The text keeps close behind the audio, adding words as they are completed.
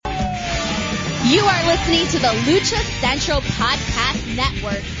You are listening to the Lucha Central Podcast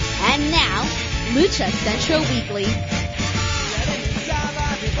Network. And now, Lucha Central Weekly.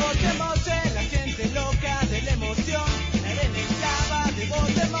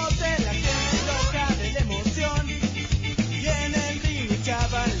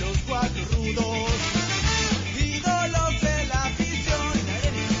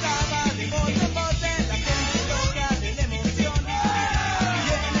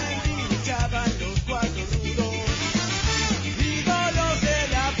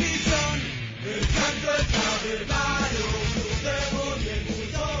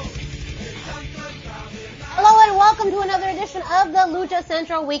 Welcome to another edition of the Lucha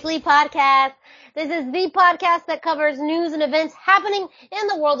Central Weekly Podcast. This is the podcast that covers news and events happening in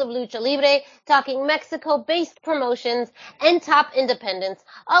the world of Lucha Libre, talking Mexico-based promotions and top independents,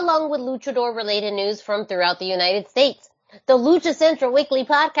 along with luchador-related news from throughout the United States. The Lucha Central Weekly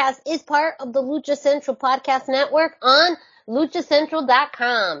Podcast is part of the Lucha Central Podcast Network on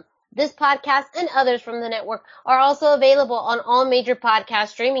luchacentral.com. This podcast and others from the network are also available on all major podcast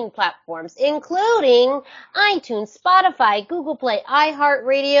streaming platforms, including iTunes, Spotify, Google Play,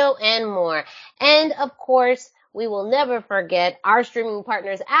 iHeartRadio, and more. And, of course, we will never forget our streaming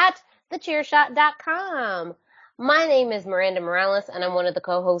partners at thechairshot.com. My name is Miranda Morales, and I'm one of the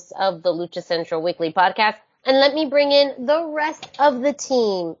co-hosts of the Lucha Central Weekly Podcast. And let me bring in the rest of the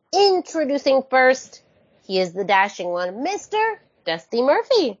team. Introducing first, he is the dashing one, Mr. Dusty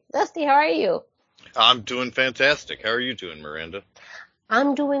Murphy. Dusty, how are you? I'm doing fantastic. How are you doing, Miranda?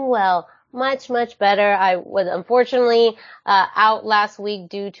 I'm doing well. Much, much better. I was unfortunately out last week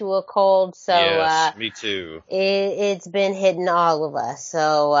due to a cold, so yes, me too. It's been hitting all of us.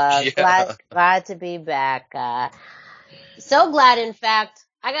 So glad to be back. So glad, in fact,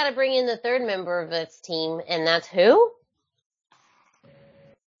 I got to bring in the third member of this team, and that's who?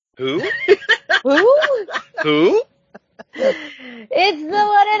 Who? Who? It's the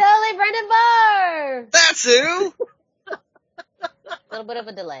one and only Brendan Barr! That's who! A little bit of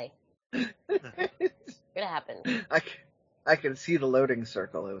a delay. It happened. I can see the loading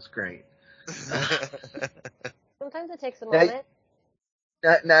circle. It was great. Sometimes it takes a moment.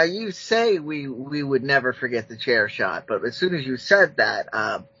 Now you say we would never forget the chair shot, but as soon as you said that,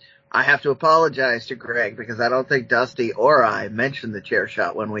 I have to apologize to Greg because I don't think Dusty or I mentioned the chair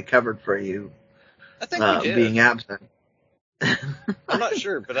shot when we covered for you. I think we did. Being absent. I'm not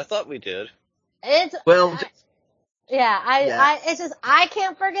sure, but I thought we did. It's just I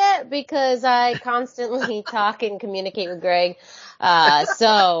can't forget because I constantly talk and communicate with Greg.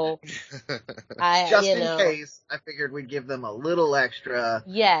 So just in case, I figured we'd give them a little extra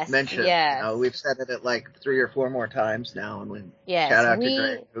mention. Yes. We've said it like 3 or 4 more times now, and shout out to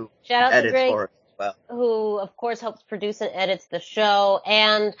Greg who edits to Greg, for us. Well. Who, of course, helps produce and edits the show,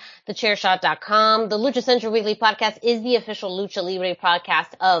 and thechairshot.com. The Lucha Central Weekly Podcast is the official Lucha Libre podcast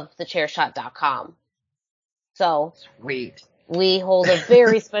of thechairshot.com. So, sweet. We hold a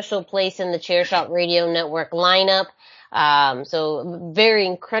very special place in the Chairshot Radio Network lineup. So very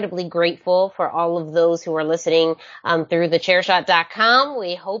incredibly grateful for all of those who are listening through thechairshot.com.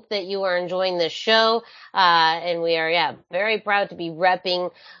 We hope that you are enjoying this show, and we are very proud to be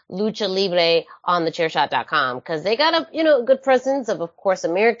repping Lucha Libre on thechairshot.com because they got a good presence of course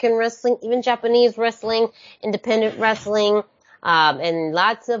American wrestling, even Japanese wrestling, independent wrestling, and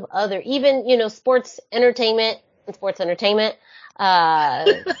lots of other even sports entertainment.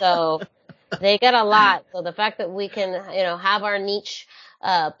 So they got a lot. So the fact that we can, have our niche,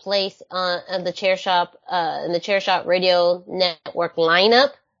 place on the Chair Shot, in the Chair Shot Radio Network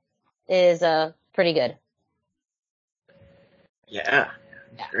lineup is, pretty good. Yeah.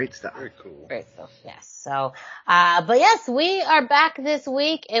 Great stuff. Very cool. Great stuff. Yes. So, but yes, we are back this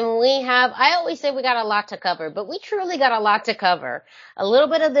week and I always say we got a lot to cover, but we truly got a lot to cover. A little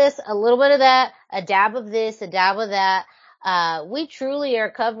bit of this, a little bit of that, a dab of this, a dab of that. We truly are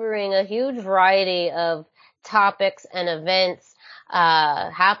covering a huge variety of topics and events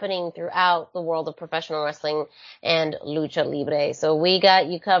happening throughout the world of professional wrestling and Lucha Libre. So we got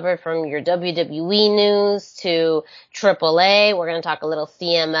you covered from your WWE news to AAA. We're going to talk a little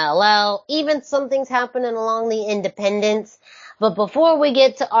CMLL, even some things happening along the independents. But before we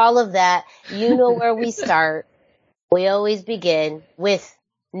get to all of that, you know where we start. We always begin with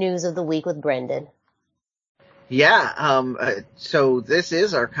news of the week with Brendan. Yeah, so this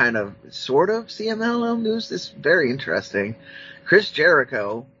is our kind of sort of CMLL news. This is very interesting. Chris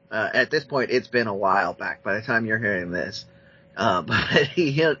Jericho, at this point, it's been a while back by the time you're hearing this, but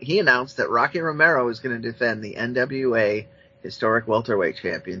he announced that Rocky Romero is going to defend the NWA Historic Welterweight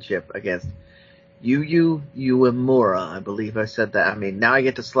Championship against Yuya Uemura, I believe I said that. I mean, now I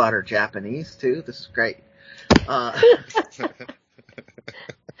get to slaughter Japanese too. This is great.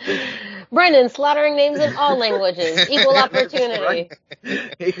 Brendan, slaughtering names in all languages. Equal opportunity.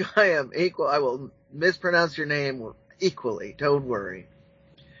 I am equal. I will mispronounce your name equally. Don't worry.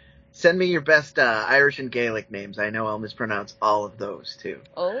 Send me your best Irish and Gaelic names. I know I'll mispronounce all of those too.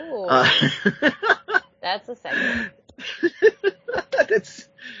 Oh. That's a segment.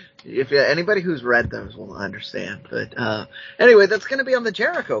 Anybody who's read those will understand. But anyway, that's going to be on the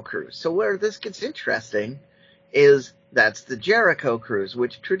Jericho Cruise. So where this gets interesting is that's the Jericho Cruise,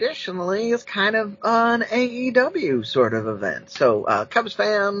 which traditionally is kind of an AEW sort of event. So Cubs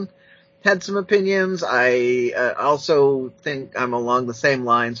fan had some opinions. I also think I'm along the same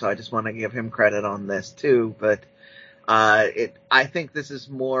line, so I just want to give him credit on this too. But I think this is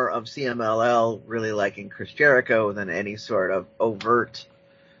more of CMLL really liking Chris Jericho than any sort of overt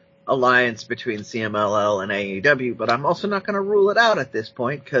alliance between CMLL and AEW. But I'm also not going to rule it out at this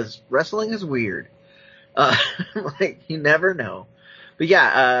point because wrestling is weird. Like you never know. But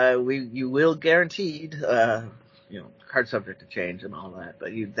yeah, you will guaranteed, card subject to change and all that.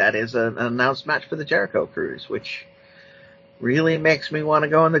 But that is an announced match for the Jericho Cruise, which really makes me want to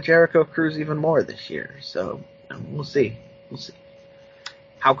go on the Jericho Cruise even more this year. So we'll see.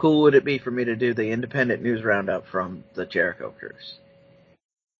 How cool would it be for me to do the independent news roundup from the Jericho Cruise?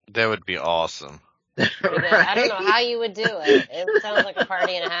 That would be awesome. Right? I don't know how you would do it. It sounds like a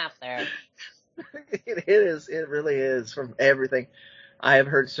party and a half there. It is. It really is. From everything, I have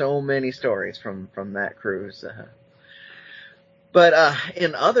heard so many stories from that cruise. But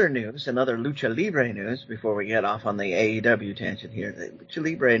in other news, in other Lucha Libre news, before we get off on the AEW tangent here, the Lucha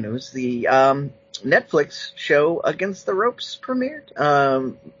Libre news, the Netflix show Against the Ropes premiered.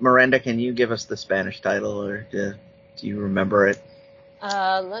 Miranda, can you give us the Spanish title, or do you remember it?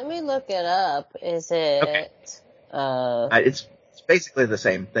 Let me look it up. Is it? Okay. It's basically the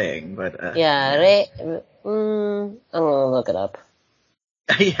same thing, but I'm gonna look it up.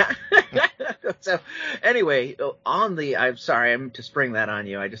 Yeah. So anyway, I'm sorry, I'm to spring that on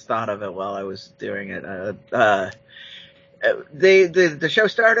you. I just thought of it while I was doing it. The show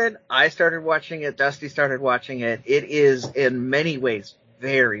started. I started watching it. Dusty started watching it. It is in many ways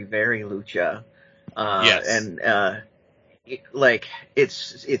very, very lucha. Yes. And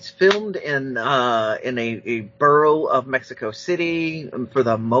it's filmed in a borough of Mexico City for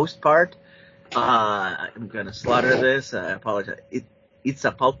the most part. I'm gonna slaughter this. I apologize.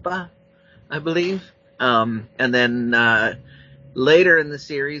 Iztapalpa, I believe. And then later in the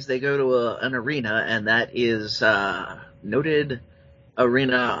series, they go to an arena, and that is noted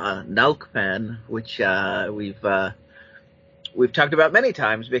arena Naucalpan, which we've talked about many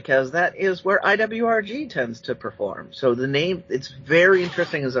times because that is where IWRG tends to perform. So the name, it's very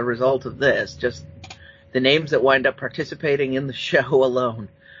interesting as a result of this. Just the names that wind up participating in the show alone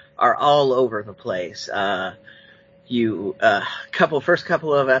are all over the place. First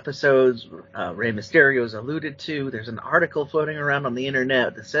couple of episodes, Rey Mysterio is alluded to. There's an article floating around on the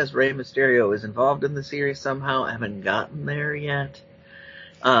internet that says Rey Mysterio is involved in the series somehow. I haven't gotten there yet.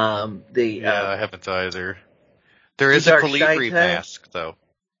 I haven't either. There is a Colibri mask, though.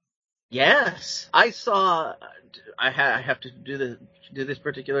 Yes, I saw. I have to do this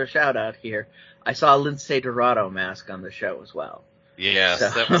particular shout out here. I saw a Lince Dorado mask on the show as well. Yes, so.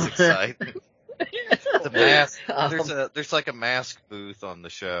 That was exciting. The mask. There's like a mask booth on the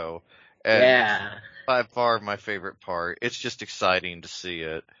show. And yeah. By far my favorite part. It's just exciting to see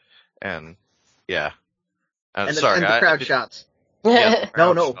it. And yeah. And the crowd shots. Yeah,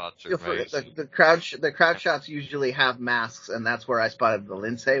 the crowd shots usually have masks, and that's where I spotted the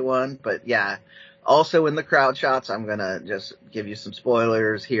Lince one. But yeah, also in the crowd shots, I'm gonna just give you some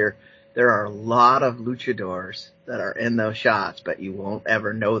spoilers here. There are a lot of luchadors that are in those shots, but you won't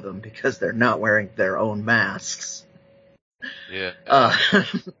ever know them because they're not wearing their own masks. Yeah.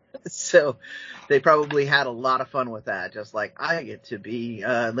 So they probably had a lot of fun with that, just like I get to be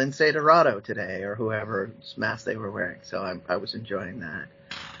Lince Dorado today, or whoever's mask they were wearing. So I was enjoying that.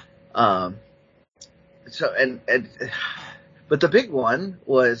 But the big one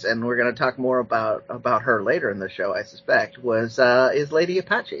was, and we're going to talk more about her later in the show, I suspect, is Lady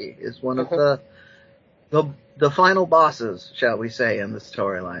Apache, is one of the final bosses, shall we say, in the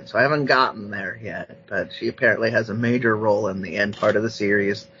storyline. So I haven't gotten there yet, but she apparently has a major role in the end part of the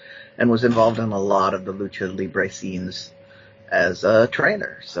series, and was involved in a lot of the Lucha Libre scenes as a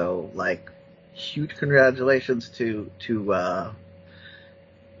trainer. So, huge congratulations to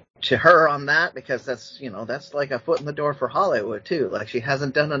her on that, because that's like a foot in the door for Hollywood too. Like, she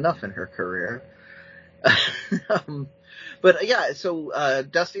hasn't done enough in her career. But yeah, so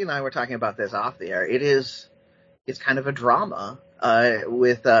Dusty and I were talking about this off the air. It's kind of a drama.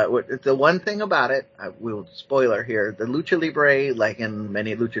 With the one thing about it, we'll spoiler here, the lucha libre, like in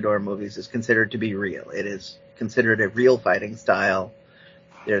many luchador movies, is considered to be real. It is considered a real fighting style.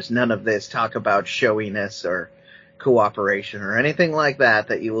 There's none of this talk about showiness or cooperation or anything like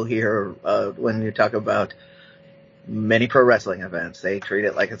that you will hear when you talk about many pro wrestling events. They treat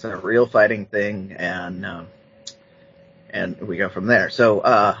it like it's a real fighting thing, and we go from there. So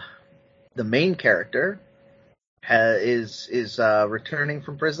the main character is returning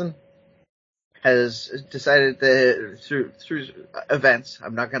from prison, has decided that through events,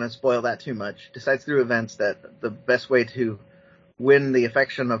 I'm not going to spoil that too much, decides through events that the best way to win the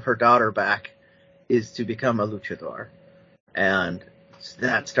affection of her daughter back is to become a luchador. And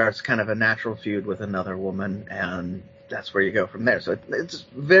that starts kind of a natural feud with another woman, and that's where you go from there. So it's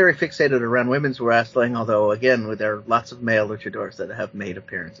very fixated around women's wrestling, although, again, there are lots of male luchadors that have made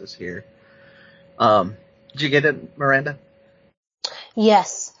appearances here. Did you get it, Miranda?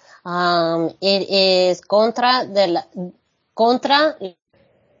 Yes. It is contra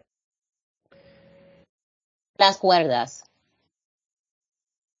las cuerdas.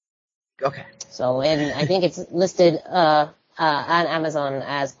 Okay. So, I think it's listed on Amazon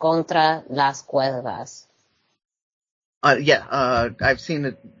as Contra las Cuerdas. I've seen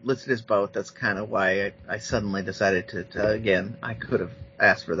it listed as both. That's kind of why I suddenly decided to again, I could have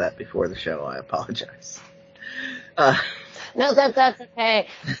asked for that before the show. I apologize. No, that's okay.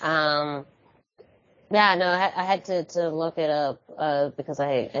 I had to look it up, because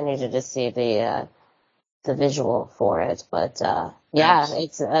I needed to see the visual for it. But,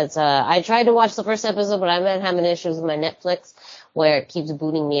 it's I tried to watch the first episode, but I've been having issues with my Netflix where it keeps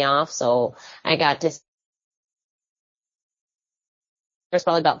booting me off. So I got to, there's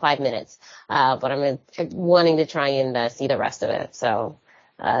probably about 5 minutes. But I'm wanting to try and see the rest of it. So,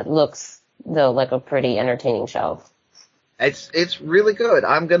 it looks though like a pretty entertaining show. It's really good.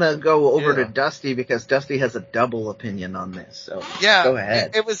 I'm gonna go over to Dusty because Dusty has a double opinion on this. So go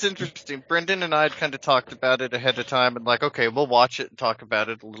ahead. It was interesting. Brendan and I had kind of talked about it ahead of time and like, okay, we'll watch it and talk about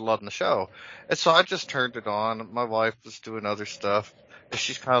it a little on the show. And so I just turned it on. My wife was doing other stuff. And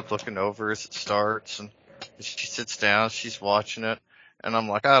she's kind of looking over as it starts, and she sits down, she's watching it. And I'm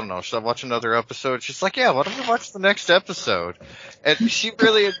like, I don't know, should I watch another episode? She's like, yeah, why don't we watch the next episode? And she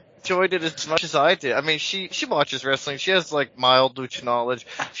really enjoyed it as much as I did. I mean, she watches wrestling. She has like mild lucha knowledge.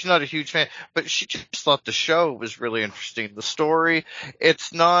 She's not a huge fan, but she just thought the show was really interesting. The story,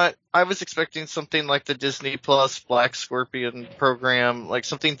 it's not, I was expecting something like the Disney Plus Black Scorpion program, like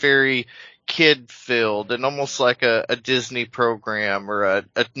something very kid filled and almost like a Disney program or a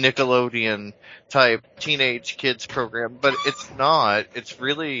Nickelodeon type teenage kids program, but it's not. It's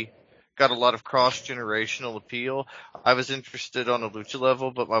really got a lot of cross-generational appeal. I was interested on a lucha level,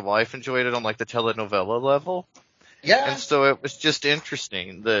 but my wife enjoyed it on like the telenovela level. Yeah. And so it was just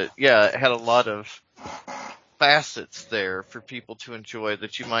interesting that, it had a lot of facets there for people to enjoy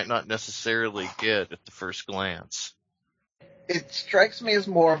that you might not necessarily get at the first glance. It strikes me as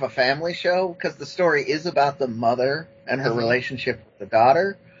more of a family show because the story is about the mother and her relationship with the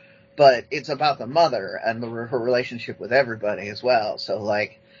daughter, but it's about the mother and her relationship with everybody as well. So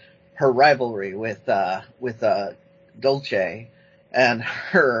like, her rivalry with Dulce and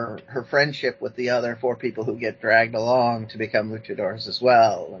her friendship with the other 4 people who get dragged along to become luchadors as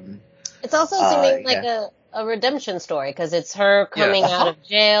well. And it's also seeming like a redemption story because it's her coming out of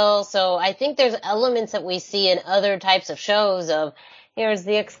jail. So I think there's elements that we see in other types of shows of here's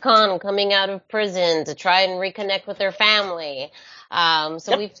the ex-con coming out of prison to try and reconnect with her family.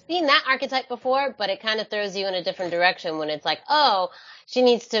 We've seen that archetype before, but it kind of throws you in a different direction when it's like, oh, she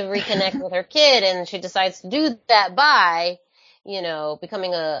needs to reconnect with her kid, and she decides to do that by,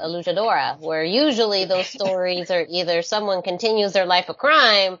 becoming a luchadora, where usually those stories are either someone continues their life of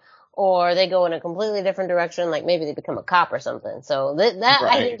crime or they go in a completely different direction, like maybe they become a cop or something. So that right.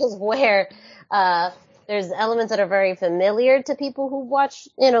 I think is where there's elements that are very familiar to people who watch,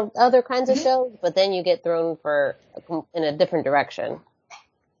 other kinds of shows, but then you get thrown in a different direction.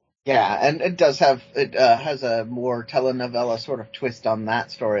 Yeah, and it has a more telenovela sort of twist on that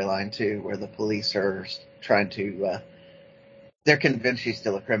storyline too, where the police are trying to, they're convinced she's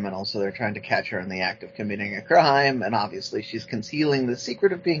still a criminal, so they're trying to catch her in the act of committing a crime, and obviously she's concealing the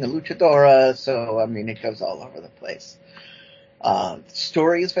secret of being a luchadora, so, I mean, it goes all over the place. The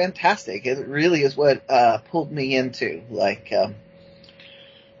story is fantastic. It really is what pulled me into, like,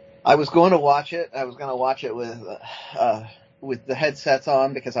 I was going to watch it. I was going to watch it with the headsets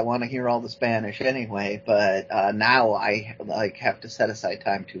on because I want to hear all the Spanish anyway, but now I have to set aside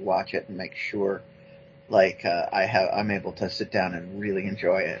time to watch it and make sure I'm able to sit down and really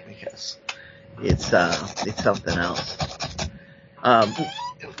enjoy it because it's something else.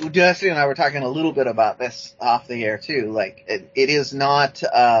 Dusty and I were talking a little bit about this off the air too. Like it is not,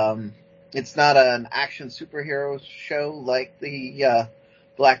 it's not an action superhero show like the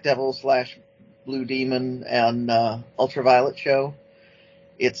Black Devil / Blue Demon and Ultraviolet show.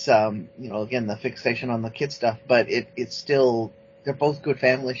 It's again, the fixation on the kid stuff, but it's still, they're both good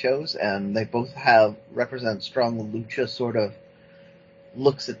family shows, and they both represent strong lucha sort of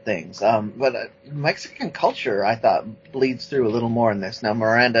looks at things. But Mexican culture, I thought, bleeds through a little more in this. Now,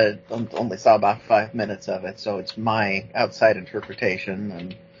 Miranda only saw about 5 minutes of it, so it's my outside interpretation,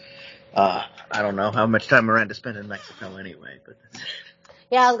 and I don't know how much time Miranda spent in Mexico anyway. But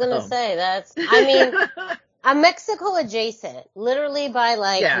yeah, I was gonna say I'm Mexico adjacent, literally by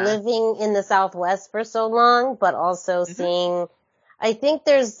living in the Southwest for so long, but also seeing, I think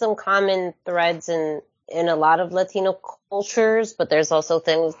there's some common threads in a lot of Latino cultures, but there's also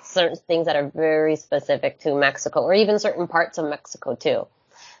certain things that are very specific to Mexico, or even certain parts of Mexico too.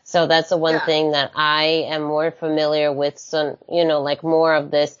 So that's the one thing that I am more familiar with, some, more of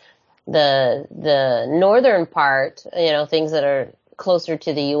this, the northern part, things that are closer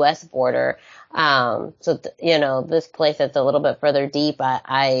to the U.S. border. This place that's a little bit further deep,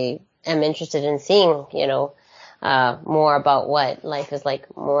 I am interested in seeing, more about what life is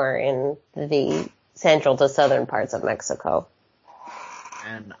like more in the central to southern parts of Mexico.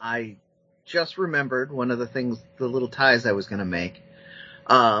 And I just remembered one of the little ties I was going to make.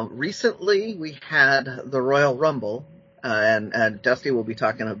 Recently we had the Royal Rumble, and Dusty will be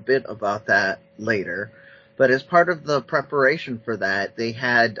talking a bit about that later. But as part of the preparation for that, they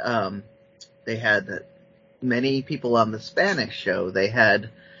had many people on the Spanish show. They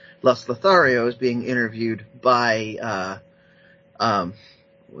had Los Lotharios being interviewed by, now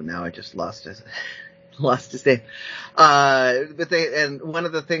I just lost his name. And one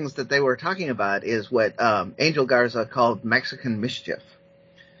of the things that they were talking about is what, Angel Garza called Mexican mischief.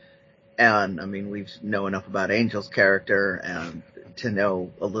 And, I mean, we know enough about Angel's character and to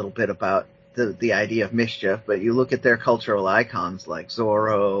know a little bit about the idea of mischief, but you look at their cultural icons like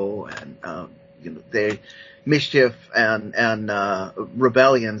Zorro and, mischief and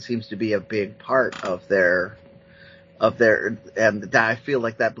rebellion seems to be a big part of their, and I feel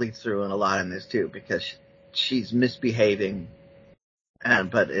like that bleeds through in a lot in this too, because she's misbehaving,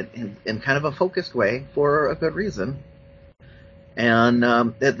 but in kind of a focused way for a good reason. And,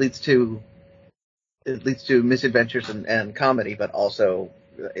 it leads to misadventures and comedy, but also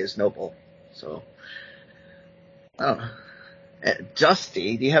is noble. So,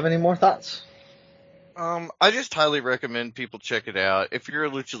 Dusty, do you have any more thoughts? I just highly recommend people check it out. If you're a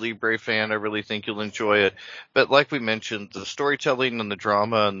Lucha Libre fan, I really think you'll enjoy it. But like we mentioned, the storytelling and the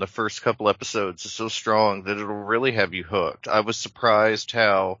drama in the first couple episodes is so strong that it'll really have you hooked. I was surprised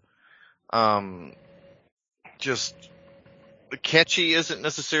how, just catchy isn't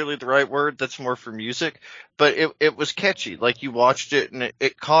necessarily the right word. That's more for music, but it was catchy. Like, you watched it and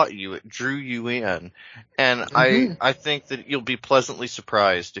it caught you. It drew you in. And I think that you'll be pleasantly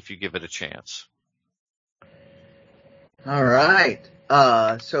surprised if you give it a chance. All right.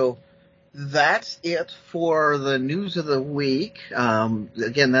 So that's it for the news of the week.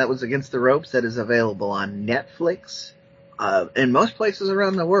 Again, that was Against the Ropes. That is available on Netflix, in most places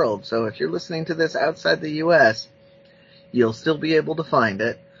around the world. So if you're listening to this outside the U.S., you'll still be able to find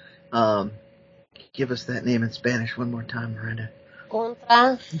it. Give us that name in Spanish one more time, Miranda.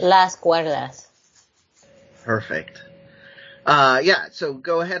 Contra las cuerdas. Perfect. So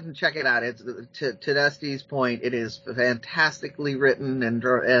go ahead and check it out. It's to Dusty's point, it is fantastically written,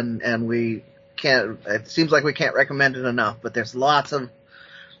 and we can't. It seems like we can't recommend it enough. But there's lots of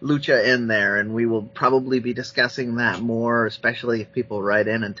lucha in there, and we will probably be discussing that more, especially if people write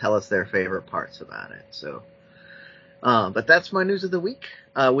in and tell us their favorite parts about it. So, but that's my news of the week.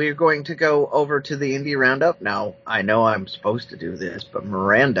 We're going to go over to the Indie Roundup now. I know I'm supposed to do this, but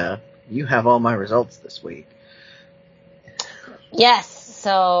Miranda, you have all my results this week. Yes,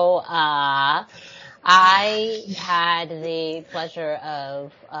 so I had the pleasure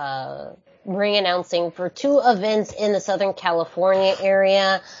of ring-announcing for 2 events in the Southern California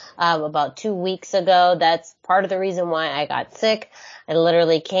area about 2 weeks ago. That's part of the reason why I got sick. I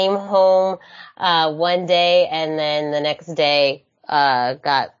literally came home one day and then the next day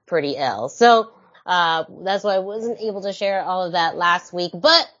got pretty ill. So that's why I wasn't able to share all of that last week.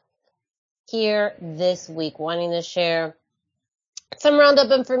 But here this week, wanting to share some roundup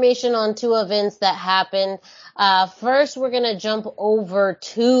information on 2 events that happened. First, we're going to jump over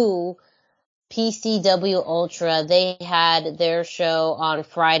to PCW Ultra, they had their show on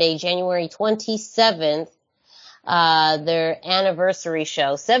Friday, January 27th. Their anniversary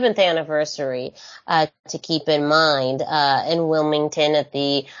show, 7th anniversary, to keep in mind, in Wilmington at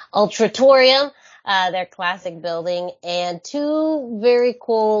the Ultratorium, their classic building. And two very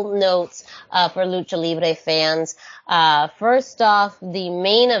cool notes, for Lucha Libre fans. First off, the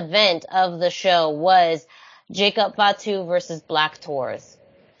main event of the show was Jacob Fatu versus Black Taurus.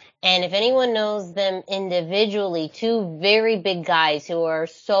 And if anyone knows them individually, two very big guys who are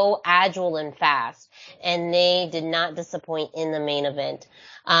so agile and fast, and they did not disappoint in the main event.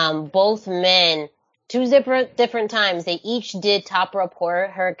 Both men, two different times, they each did top rope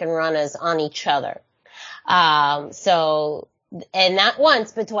hurricane runners on each other. And not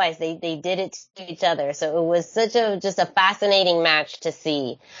once, but twice. They did it to each other. So it was just a fascinating match to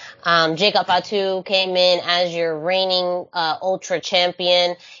see. Jacob Fatu came in as your reigning, Ultra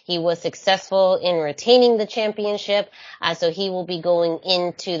champion. He was successful in retaining the championship. So he will be going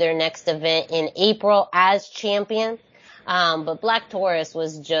into their next event in April as champion. But Black Taurus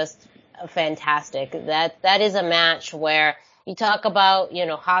was just fantastic. That is a match where you talk about,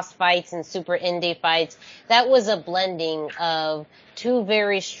 Haas fights and super indie fights. That was a blending of two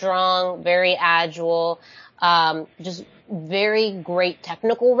very strong, very agile, just very great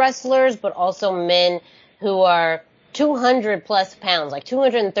technical wrestlers, but also men who are 200 plus pounds, like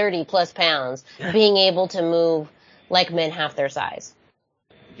 230 plus pounds, being able to move like men half their size.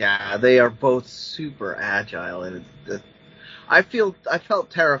 Yeah, they are both super agile, and I felt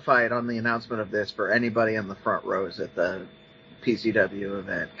terrified on the announcement of this for anybody in the front rows at the PCW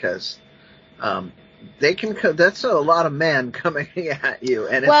event, because that's a lot of men coming at you,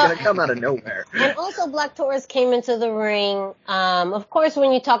 and it's going to come out of nowhere. And also Black Taurus came into the ring. Of course,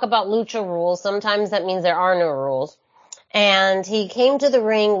 when you talk about lucha rules, sometimes that means there are no rules. And he came to the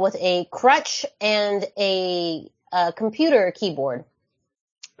ring with a crutch and a computer keyboard,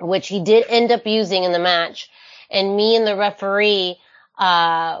 which he did end up using in the match. And me and the referee,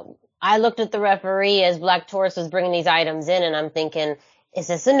 I looked at the referee as Black Taurus was bringing these items in, and I'm thinking, is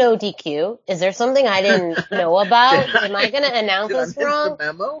this a no DQ? Is there something I didn't know about? Am I going to announce this wrong? Did I miss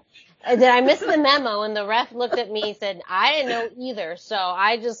the memo? Did I miss the memo? And the ref looked at me and said, I didn't know either. So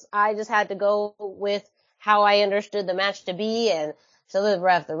I just had to go with how I understood the match to be. And so the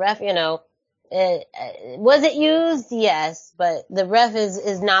ref, was it used? Yes, but the ref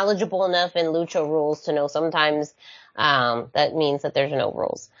is knowledgeable enough in lucha rules to know sometimes, that means that there's no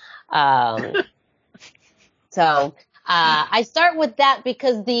rules. I start with that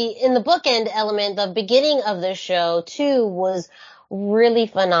because in the bookend element, the beginning of the show too was really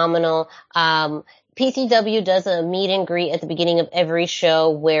phenomenal. PCW does a meet and greet at the beginning of every show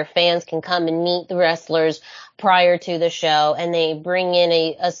where fans can come and meet the wrestlers prior to the show, and they bring in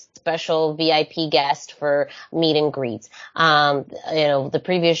a special VIP guest for meet and greets. The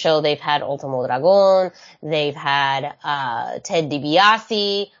previous show they've had Ultimo Dragon, they've had Ted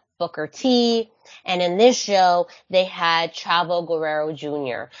DiBiase, Booker T, and in this show they had Chavo Guerrero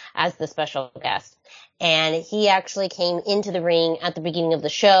Jr. as the special guest. And he actually came into the ring at the beginning of the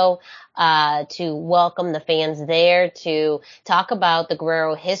show to welcome the fans there, to talk about the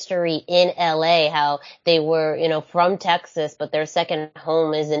Guerrero history in LA, how they were, from Texas, but their second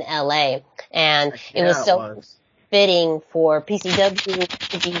home is in LA. And it was so fitting for PCW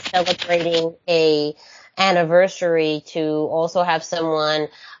to be celebrating a anniversary, to also have someone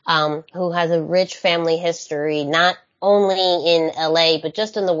who has a rich family history, not only in LA, but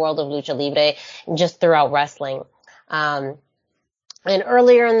just in the world of lucha libre and just throughout wrestling. And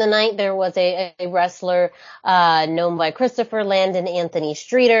earlier in the night, there was a wrestler, known by Christopher Landon Anthony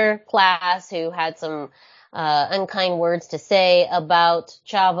Streeter Class, who had some, unkind words to say about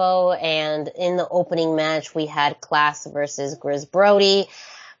Chavo. And in the opening match, we had Class versus Grizz Brody.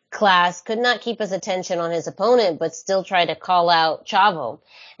 Class could not keep his attention on his opponent, but still tried to call out Chavo.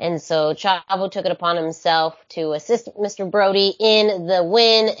 And so Chavo took it upon himself to assist Mr. Brody in the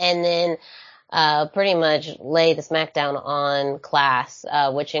win, and then pretty much lay the smackdown on Class,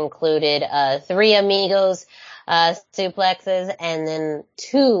 which included 3 amigos suplexes, and then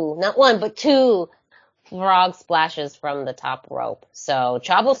 2, not 1, but 2 frog splashes from the top rope. So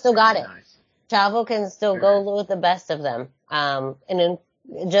Chavo still got it. Chavo can still go with the best of them. And then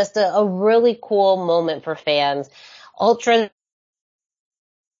just a really cool moment for fans. Ultra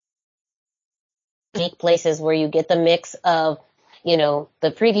unique places where you get the mix of,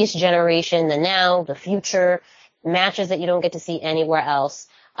 the previous generation, the now, the future, matches that you don't get to see anywhere else.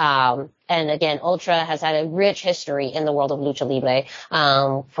 And again, Ultra has had a rich history in the world of lucha libre,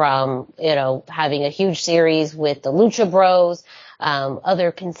 from, having a huge series with the Lucha Bros,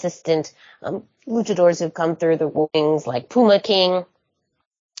 other consistent luchadors who've come through the rings, like Puma King,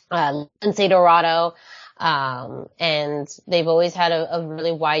 Lince Dorado, and they've always had a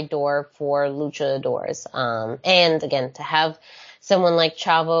really wide door for luchadors. And again, to have someone like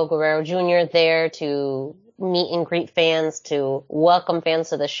Chavo Guerrero Jr. there to meet and greet fans, to welcome fans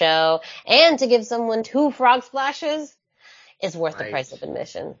to the show, and to give someone 2 frog splashes is worth the price of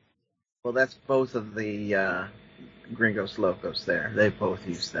admission. Well, that's both of the Gringos Locos there. They both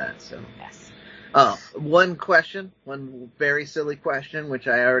use that, so. Yes. One very silly question, which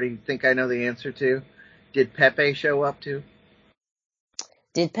I already think I know the answer to. Did Pepe show up too?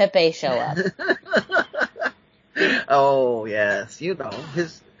 Did Pepe show up? Oh, yes.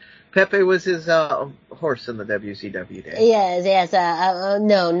 Pepe was his horse in the WCW days. Yes.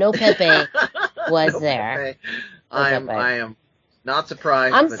 No Pepe was there. Pepe. I am not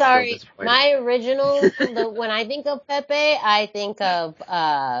surprised. I'm sorry. My original, when I think of Pepe, I think of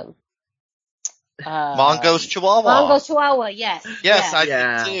Mongo's Chihuahua. Mongo's Chihuahua, yes. Yes, I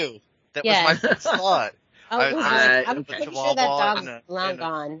did too. That was my first thought. I'm pretty sure that dog's long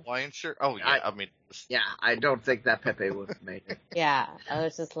gone. Hawaiian shirt. Oh yeah, I don't think that Pepe would have made it. Yeah, I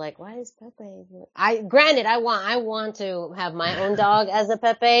was just like, why is Pepe? Granted, I want to have my own dog as a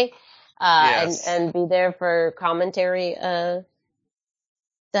Pepe, yes. and be there for commentary,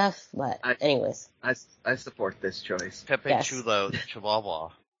 stuff. But anyways, I support this choice. Pepe Chulo, the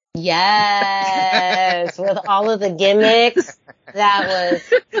Chihuahua. Yes, with all of the gimmicks. That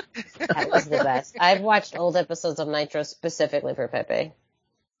was the best. I've watched old episodes of Nitro specifically for Pepe.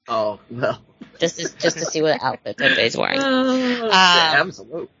 Oh, well. Just to see what outfit Pepe's wearing.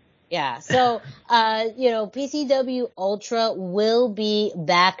 Absolutely. Yeah. So, PCW Ultra will be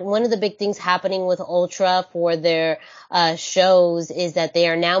back. One of the big things happening with Ultra for their shows is that they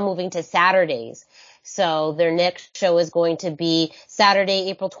are now moving to Saturdays. So their next show is going to be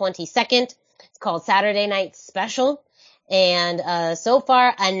Saturday, April 22nd. It's called Saturday Night Special. And so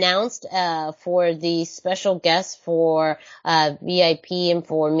far announced for the special guest for VIP and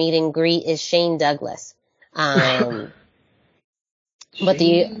for meet and greet is Shane Douglas. But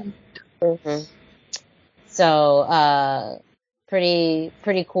so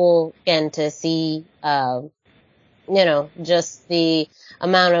pretty cool again to see just the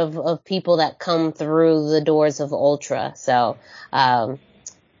amount of people that come through the doors of Ultra. So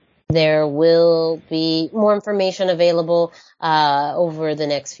there will be more information available over the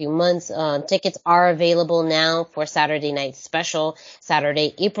next few months. Tickets are available now for Saturday Night Special,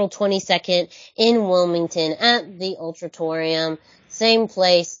 Saturday, April 22nd in Wilmington at the Ultratorium. Same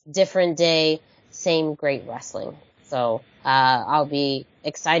place, different day, same great wrestling. So I'll be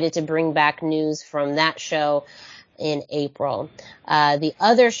excited to bring back news from that show in April. The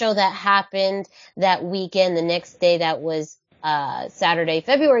other show that happened that weekend, the next day, that was Saturday,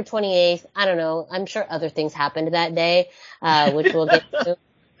 February 28th. I don't know. I'm sure other things happened that day, which we'll get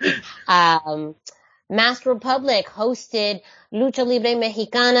to. Masked Republic hosted Lucha Libre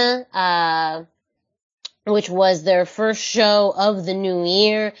Mexicana, which was their first show of the new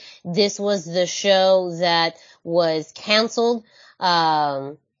year. This was the show that was canceled,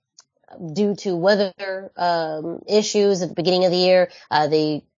 due to weather, issues at the beginning of the year.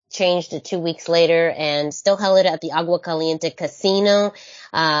 They changed it 2 weeks later and still held it at the Agua Caliente Casino,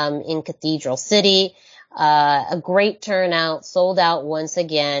 in Cathedral City. A great turnout, sold out once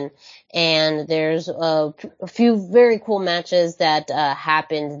again. And there's a few very cool matches that,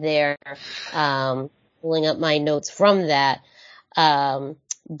 happened there. Pulling up my notes from that.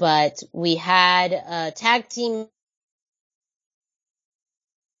 But we had a tag team,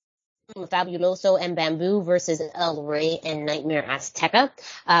 Fabuloso and Bamboo versus El Rey and Nightmare Azteca,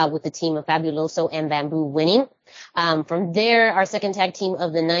 with the team of Fabuloso and Bamboo winning. From there, our second tag team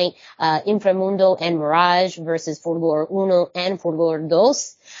of the night, Inframundo and Mirage versus Fulgor Uno and Fulgor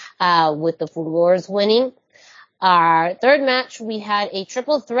Dos, with the Fulgors winning. Our third match, we had a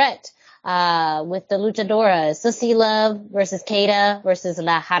triple threat, with the Luchadoras, Susie Love versus Keita versus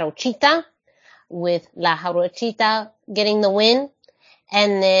La Jarochita, with La Jarochita getting the win.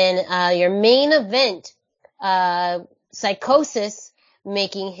 And then, your main event, Psychosis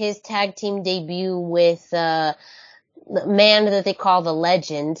making his tag team debut with, the man that they call the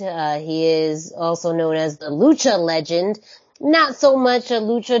Legend. He is also known as the Lucha Legend. Not so much a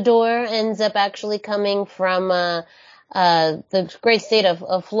luchador, ends up actually coming from, the great state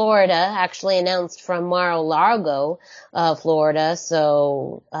of Florida, actually announced from Mar-a-Lago, Florida.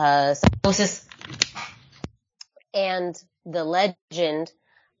 So, Psychosis and the Legend,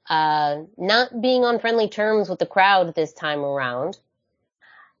 not being on friendly terms with the crowd this time around.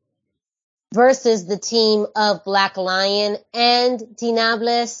 versus the team of Black Lion and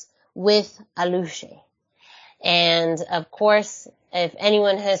Tinables with Aluche. And of course, if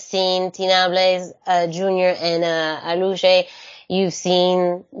anyone has seen Tinables Jr. and Aluche, you've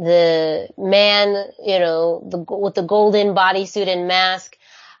seen the man, with the golden bodysuit and mask,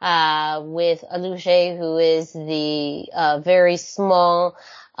 with Aluche, who is the very small,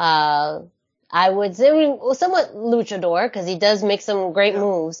 I would say somewhat luchador, because he does make some great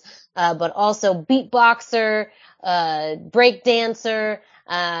moves, but also beatboxer, break dancer,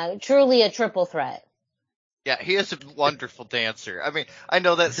 truly a triple threat. Yeah, he is a wonderful dancer. I mean, I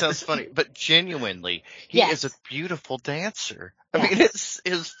know that sounds funny, but genuinely, he is a beautiful dancer. I mean, it's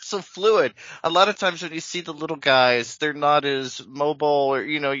so fluid. A lot of times when you see the little guys, they're not as mobile, or,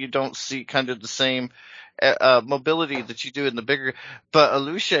 you don't see kind of the same mobility that you do in the bigger. But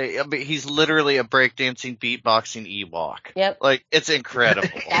Aluche, I mean, he's literally a breakdancing, beatboxing Ewok. Yep. Like, it's incredible.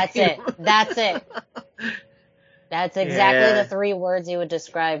 That's it. That's exactly the 3 words you would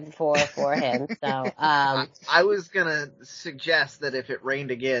describe for him. So, I was gonna suggest that if it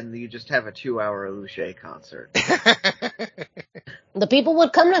rained again, you just have a 2-hour Aluche concert. The people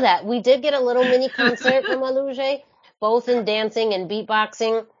would come to that. We did get a little mini concert from Aluche, both in dancing and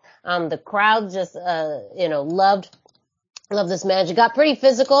beatboxing. The crowd just, loved this match. It got pretty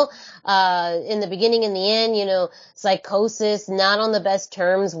physical, in the beginning and the end, Psychosis not on the best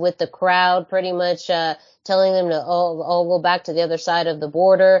terms with the crowd, pretty much, telling them to all go back to the other side of the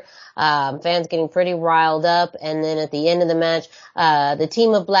border. Fans getting pretty riled up. And then at the end of the match, the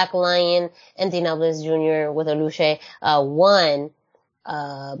team of Black Lion and Tinables Jr. with Aluche, won.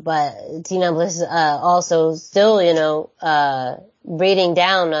 But Tinables, also still, beating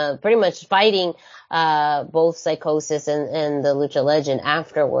down, pretty much fighting, both Psychosis and the Lucha Legend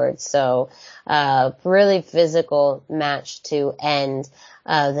afterwards. So, really physical match to end,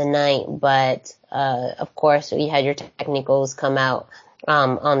 the night. But, of course, you had your technicals come out,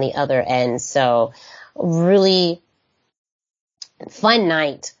 on the other end. So, really fun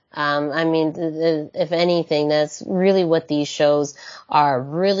night. I mean, if anything, that's really what these shows are.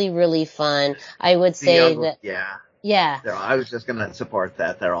 Really, really fun. I would say that. Yeah. I was just gonna support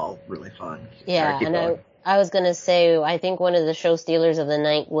that. They're all really fun. Yeah, and I was gonna say, I think one of the show stealers of the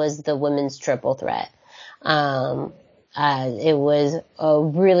night was the women's triple threat. It was a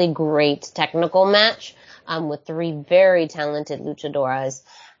really great technical match, with 3 very talented luchadoras,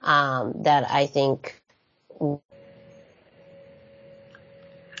 that I think,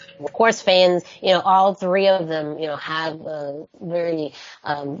 of course, fans, all 3 of them, have a very,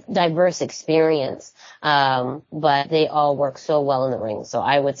 diverse experience. But they all work so well in the ring. So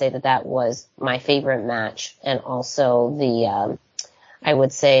I would say that was my favorite match. And also I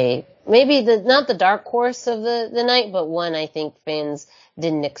would say maybe not the dark horse of the night, but one I think fans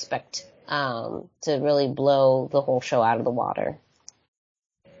didn't expect, to really blow the whole show out of the water.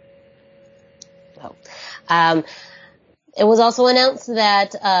 So, it was also announced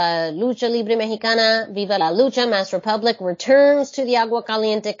that Lucha Libre Mexicana Viva la Lucha Mass Republic returns to the Agua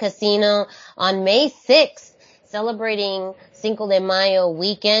Caliente Casino on May 6th, celebrating Cinco de Mayo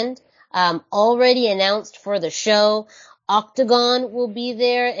weekend. Already announced for the show, Octagon will be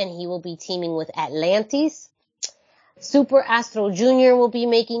there, and he will be teaming with Atlantis. Super Astro Jr. will be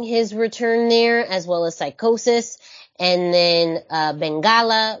making his return there, as well as Psychosis. And then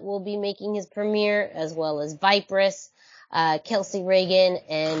Bengala will be making his premiere, as well as Viperous. Kelsey Reagan,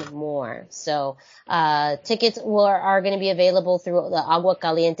 and more. So, tickets are going to be available through the Agua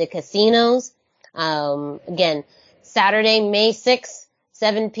Caliente casinos. Again, Saturday, May 6th,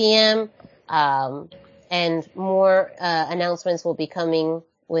 7 p.m. And more, announcements will be coming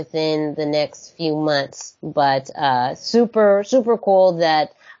within the next few months. But, super, super cool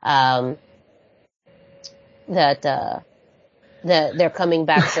that they're coming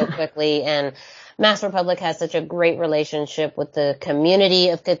back so quickly. And Mass Republic has such a great relationship with the community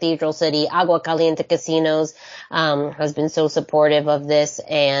of Cathedral City. Agua Caliente Casinos has been so supportive of this,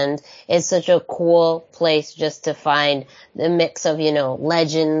 and it's such a cool place just to find the mix of,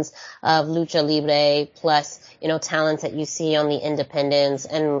 legends of Lucha Libre plus, talents that you see on the independents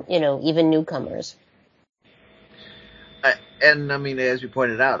and, even newcomers. And I mean, as you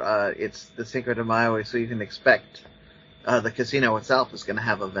pointed out, it's the Cinco de Mayo, so you can expect the casino itself is going to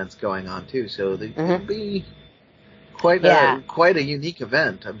have events going on too, so it will be quite a unique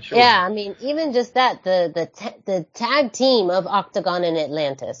event, I'm sure. Yeah, I mean, even just that, the tag team of Octagon and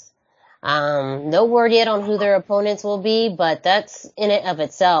Atlantis. No word yet on who their opponents will be, but that's in it of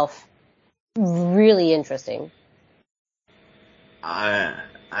itself really interesting.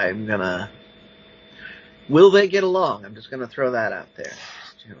 Will they get along? I'm just gonna throw that out there.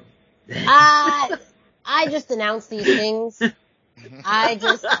 I just announce these things. I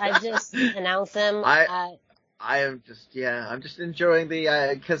just announce them. I am just, I'm just enjoying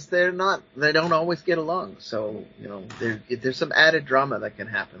because they don't always get along. So, there's some added drama that can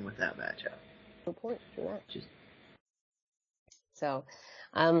happen with that matchup. Good point for that. So,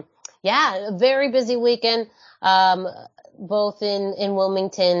 a very busy weekend, both in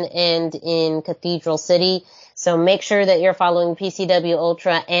Wilmington and in Cathedral City. So make sure that you're following PCW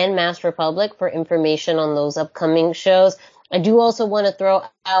Ultra and Masked Republic for information on those upcoming shows. I do also want to throw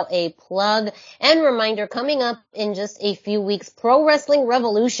out a plug and reminder coming up in just a few weeks. Pro Wrestling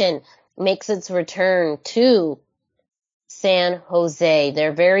Revolution makes its return to San Jose,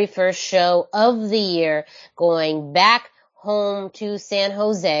 their very first show of the year, going back home to San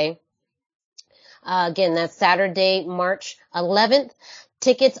Jose. Again, that's Saturday, March 11th.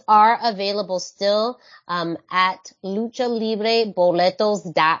 Tickets are available still at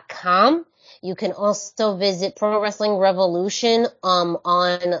luchalibreboletos.com. You can also visit Pro Wrestling Revolution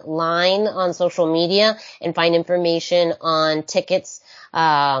online on social media and find information on tickets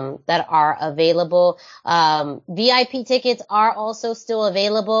that are available. VIP tickets are also still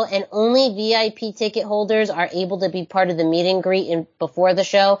available, and only VIP ticket holders are able to be part of the meet and greet before the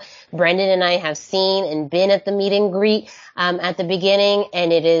show. Brendan and I have seen and been at the meet and greet at the beginning,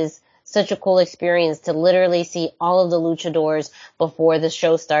 and it is such a cool experience to literally see all of the luchadors before the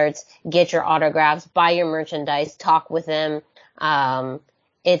show starts, get your autographs, buy your merchandise, talk with them.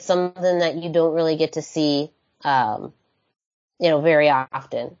 It's something that you don't really get to see, very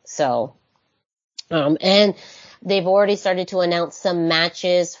often. So, and they've already started to announce some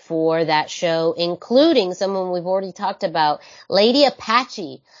matches for that show, including someone we've already talked about, Lady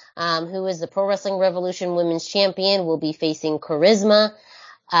Apache, who is the Pro Wrestling Revolution Women's Champion, will be facing Charisma.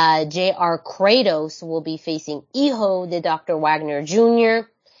 J.R. Kratos will be facing Hijo de Dr. Wagner Jr.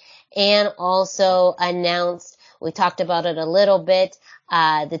 And also announced, we talked about it a little bit,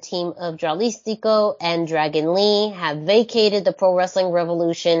 the team of Dralistico and Dragon Lee have vacated the Pro Wrestling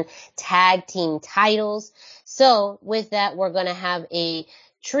Revolution tag team titles. So with that, we're going to have a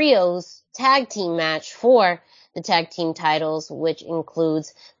trios tag team match for the tag team titles, which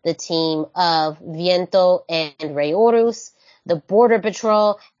includes the team of Viento and Rey Horus, the Border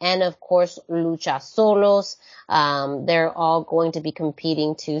Patrol, and of course Lucha Solos. They're all going to be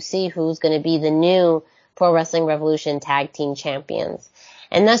competing to see who's going to be the new Pro Wrestling Revolution tag team champions.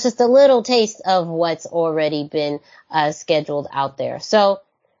 And that's just a little taste of what's already been scheduled out there. So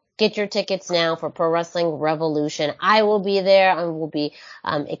get your tickets now for Pro Wrestling Revolution. I will be there. I will be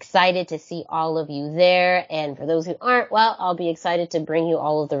excited to see all of you there. And for those who aren't, well, I'll be excited to bring you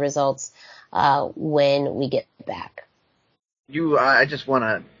all of the results when we get back. I just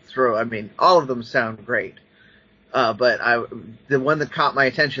want to all of them sound great. But the one that caught my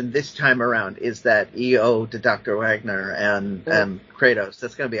attention this time around is that EO to Dr. Wagner and Kratos.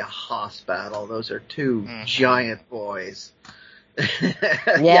 That's going to be a Haas battle. Those are two giant boys.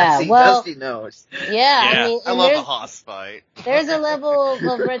 Yeah, well, Dusty knows. Yeah, I love a Haas fight. There's a level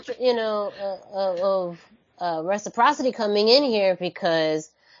of reciprocity coming in here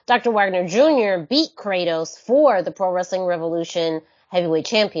because Dr. Wagner Jr. beat Kratos for the Pro Wrestling Revolution Heavyweight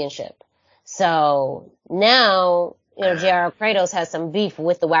Championship. So now, JR Kratos has some beef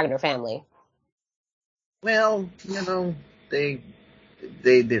with the Wagner family. Well, they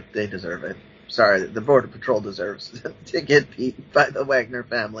deserve it. Sorry, the Border Patrol deserves to get beat by the Wagner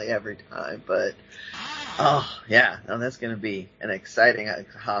family every time. But, that's going to be an exciting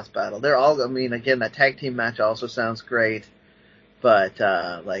Haas battle. They're all, again, that tag team match also sounds great. But,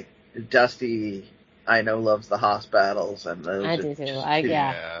 Dusty, I know, loves the Haas battles. And those I do too.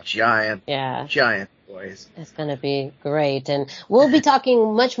 Giant boys. It's going to be great. And we'll be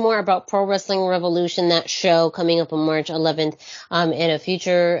talking much more about Pro Wrestling Revolution, that show coming up on March 11th, in a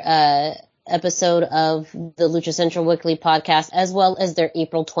future, episode of the Lucha Central Weekly podcast, as well as their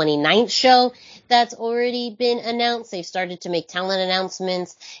April 29th show that's already been announced. They've started to make talent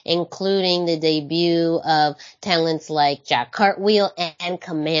announcements, including the debut of talents like Jack Cartwheel and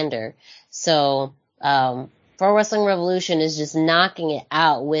Commander. So, Pro Wrestling Revolution is just knocking it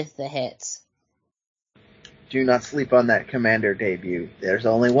out with the hits. Do not sleep on that Commander debut. There's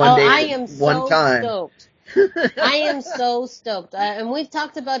only one day, I am one time. Stoked. I am so stoked. And we've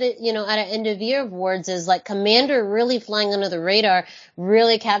talked about it, at an end of year awards, is like Commander really flying under the radar,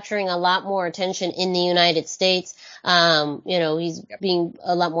 really capturing a lot more attention in the United States. He's being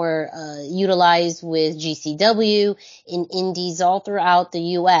a lot more, utilized with GCW in indies all throughout the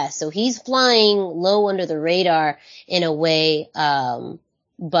US. So he's flying low under the radar in a way,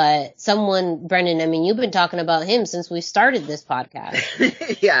 But Brendan, I mean, you've been talking about him since we started this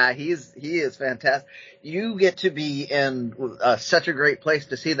podcast. Yeah, he is fantastic. You get to be in such a great place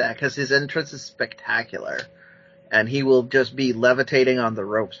to see that because his entrance is spectacular. And he will just be levitating on the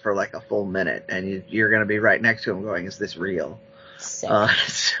ropes for like a full minute, and you're going to be right next to him going, is this real? So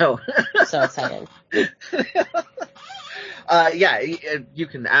excited. Yeah, you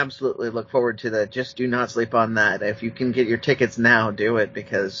can absolutely look forward to that. Just do not sleep on that. If you can get your tickets now, do it,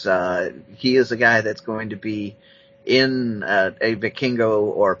 because he is a guy that's going to be in a Vikingo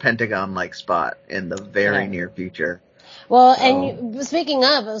or Pentagon-like spot in the very near future. Well, and speaking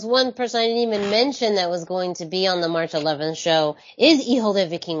of, it was one person I didn't even mention that was going to be on the March 11th show is Hijo de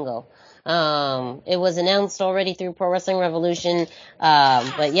Vikingo. It was announced already through Pro Wrestling Revolution.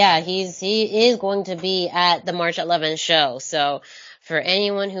 But yeah, he is going to be at the March 11th show. So for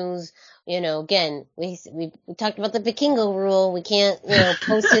anyone who's, again, we talked about the Vikingo rule. We can't,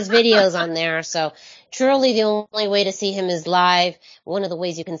 post his videos on there. So truly the only way to see him is live. One of the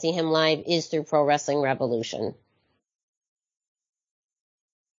ways you can see him live is through Pro Wrestling Revolution.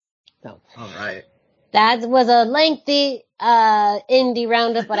 So. All right. That was a lengthy indie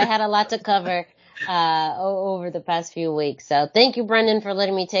roundup, but I had a lot to cover over the past few weeks. So thank you, Brendan, for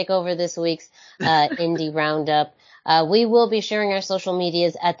letting me take over this week's indie roundup. We will be sharing our social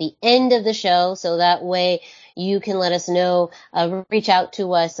medias at the end of the show, so that way you can let us know, reach out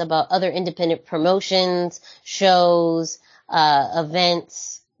to us about other independent promotions, shows,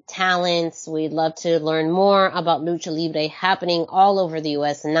 events, talents. We'd love to learn more about Lucha Libre happening all over the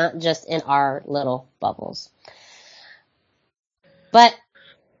U.S., not just in our little bubbles. But,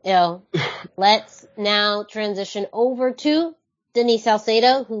 let's now transition over to Denise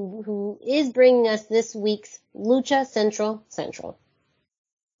Salcedo, who is bringing us this week's Lucha Central.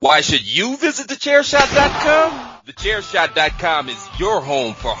 Why should you visit thechairshot.com? Thechairshot.com is your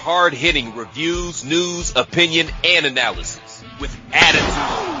home for hard-hitting reviews, news, opinion, and analysis with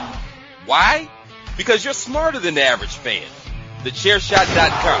attitude. Why? Because you're smarter than the average fan.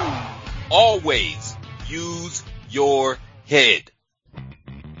 Thechairshot.com. Always use your head.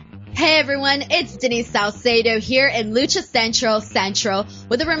 Hey everyone, it's Denise Salcedo here in Lucha Central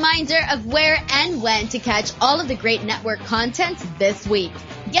with a reminder of where and when to catch all of the great network content this week.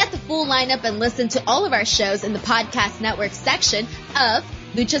 Get the full lineup and listen to all of our shows in the podcast network section of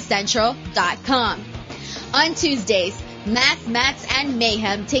luchacentral.com. On Tuesdays, Max, and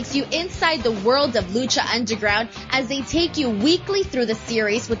Mayhem takes you inside the world of Lucha Underground as they take you weekly through the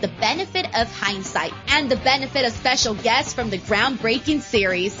series with the benefit of hindsight and the benefit of special guests from the groundbreaking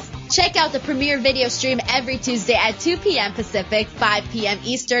series. Check out the premiere video stream every Tuesday at 2 p.m. Pacific, 5 p.m.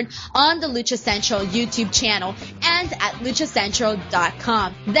 Eastern on the Lucha Central YouTube channel and at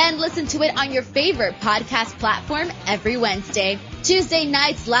luchacentral.com. Then listen to it on your favorite podcast platform every Wednesday. Tuesday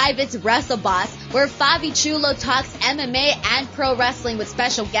nights live, it's WrestleBoss, where Fabi Chulo talks MMA and pro wrestling with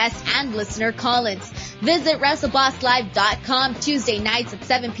special guests and listener call-ins. Visit WrestleBossLive.com Tuesday nights at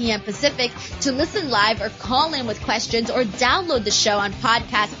 7 p.m. Pacific to listen live or call in with questions or download the show on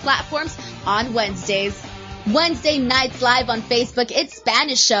podcast platforms on Wednesdays. Wednesday nights live on Facebook, it's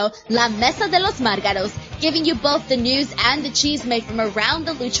Spanish show La Mesa de los Márgaros, giving you both the news and the chisme from around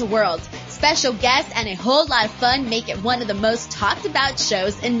the lucha world. Special guests and a whole lot of fun make it one of the most talked about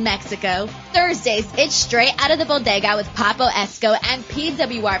shows in Mexico. Thursdays, it's Straight Out of the Bodega with Papo Esco and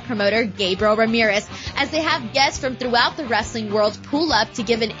PWR promoter Gabriel Ramirez, as they have guests from throughout the wrestling world pull up to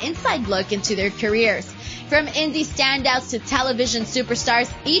give an inside look into their careers. From indie standouts to television superstars,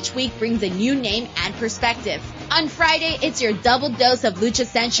 each week brings a new name and perspective. On Friday, it's your double dose of Lucha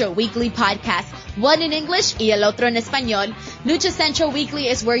Central Weekly podcast, one in English y el otro en español. Lucha Central Weekly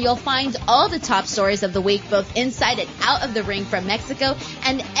is where you'll find all the top stories of the week, both inside and out of the ring from Mexico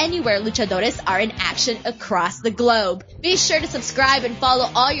and anywhere luchadores are in action across the globe. Be sure to subscribe and follow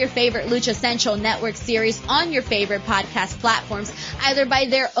all your favorite Lucha Central Network series on your favorite podcast platforms, either by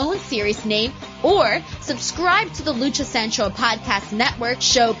their own series name or subscribe to the Lucha Central Podcast Network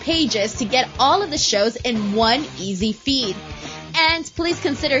show pages to get all of the shows in one easy feed. And please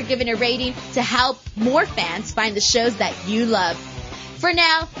consider giving a rating to help more fans find the shows that you love. For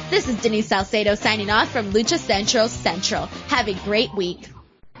now, this is Denise Salcedo signing off from Lucha Central. Have a great week.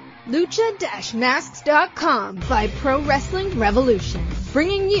 Lucha-Masks.com by Pro Wrestling Revolution,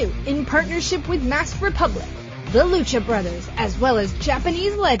 bringing you in partnership with Mask Republic, the Lucha Brothers, as well as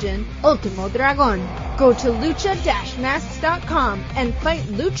Japanese legend Ultimo Dragon. Go to lucha-masks.com and fight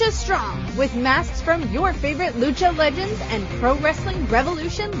Lucha Strong with masks from your favorite Lucha legends and Pro Wrestling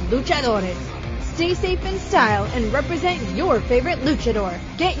Revolution luchadores. Stay safe in style and represent your favorite luchador.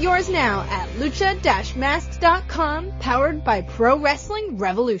 Get yours now at lucha-masks.com, powered by Pro Wrestling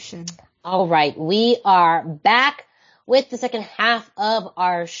Revolution. All right, we are back with the second half of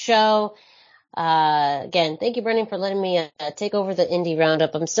our show. Again, thank you, Brendan, for letting me take over the indie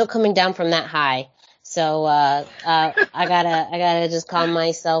roundup. I'm still coming down from that high, so I gotta just calm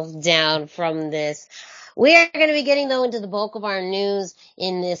myself down from this. We are going to be getting though into the bulk of our news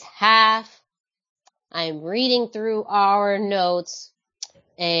in this half. I'm reading through our notes,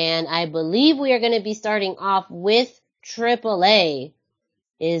 and I believe we are going to be starting off with AAA.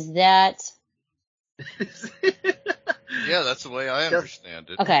 Is that? Yeah, that's the way I understand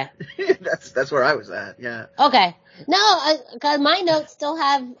it. Okay. That's where I was at. Yeah. Okay. No, cause my notes still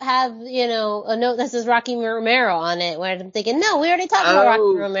have a note that says Rocky Romero on it, where I'm thinking, no, we already talked about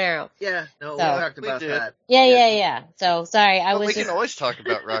Rocky Romero. Yeah. No, we talked about that. Yeah. So sorry, we can always talk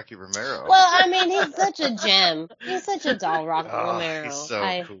about Rocky Romero. Well, I mean, he's such a gem. He's such a doll, Rocky Romero. He's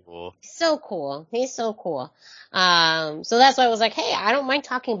so cool. He's so cool. So that's why I was like, hey, I don't mind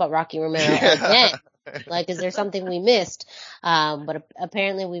talking about Rocky Romero again. Like, is there something we missed? But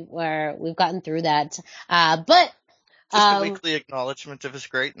apparently we've gotten through that. But just a weekly acknowledgement of his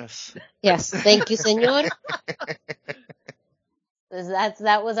greatness. Yes, thank you, senor.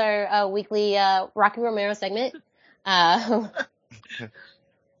 That was our weekly Rocky Romero segment. But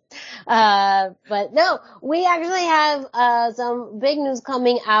no, we actually have some big news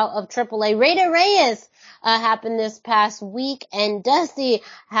coming out of AAA. Rey de Reyes happened this past week, and Dusty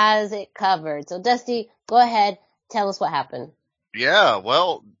has it covered. So Dusty, go ahead, tell us what happened. Yeah,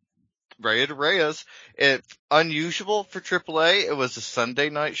 well, Rey de Reyes, it's unusual for AAA. It was a Sunday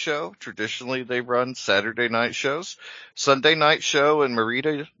night show. Traditionally, they run Saturday night shows. Sunday night show in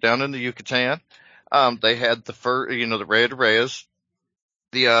Merida, down in the Yucatan. They had the Rey de Reyes.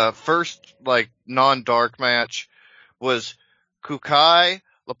 The first, non-dark match was Kukai,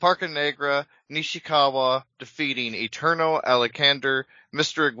 La Parca Negra, Nishikawa defeating Eterno, Alexander,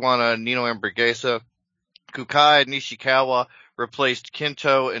 Mr. Iguana, and Nino Hamburguesa. Kukai and Nishikawa replaced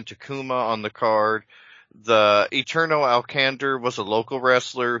Kento and Takuma on the card. The Eterno Alexander was a local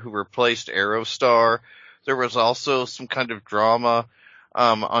wrestler who replaced Aerostar. There was also some kind of drama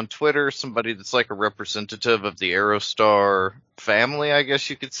on Twitter, somebody that's like a representative of the Aerostar family, I guess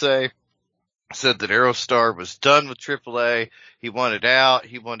you could say, said that Aerostar was done with AAA. He wanted out.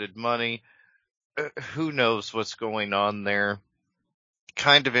 He wanted money. Who knows what's going on there?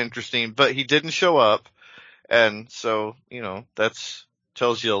 Kind of interesting, but he didn't show up. And so, that's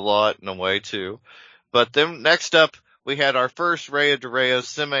tells you a lot in a way too. But then next up, we had our first Rey de Reyes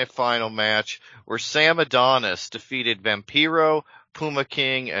semifinal match where Sam Adonis defeated Vampiro, Puma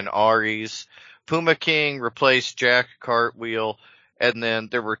King, and Aries. Puma King replaced Jack Cartwheel, and then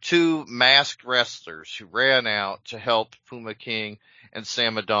there were two masked wrestlers who ran out to help Puma King and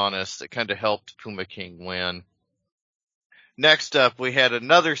Sam Adonis that kind of helped Puma King win. Next up, we had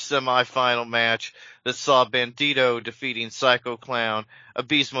another semifinal match that saw Bandito defeating Psycho Clown,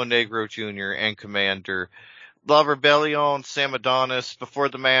 Abismo Negro Jr., and Commander. La Rebellion, Sam Adonis, before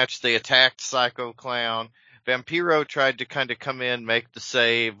the match, they attacked Psycho Clown. Vampiro tried to kind of come in, make the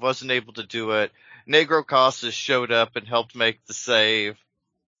save, wasn't able to do it. Negro Casas showed up and helped make the save.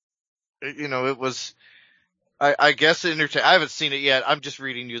 It was, I guess, entertaining. I haven't seen it yet. I'm just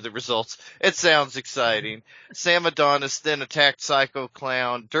reading you the results. It sounds exciting. Sam Adonis then attacked Psycho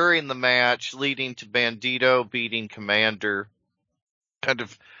Clown during the match, leading to Bandito beating Commander, kind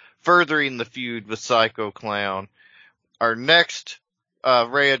of furthering the feud with Psycho Clown. Our next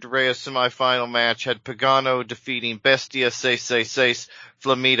Rey de Reyes semifinal match had Pagano defeating Bestia 666,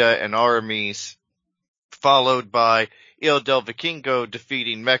 Flamita, and Aramis, followed by Il Del Vikingo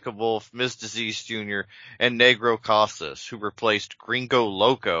defeating Mecha Wolf, Ms. Disease Jr., and Negro Casas, who replaced Gringo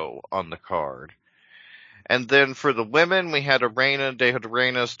Loco on the card. And then for the women, we had a Reina de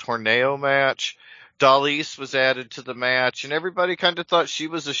Reinas Torneo match. Dalis was added to the match, and everybody kind of thought she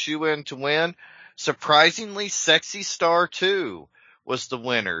was a shoo-in to win. Surprisingly, Sexy Star 2 was the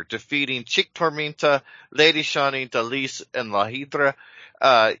winner, defeating Chick Tormenta, Lady Shani, Dalis, and La Hydra.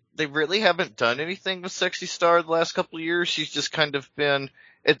 They really haven't done anything with Sexy Star the last couple of years. She's just kind of been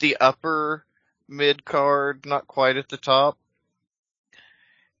at the upper mid-card, not quite at the top.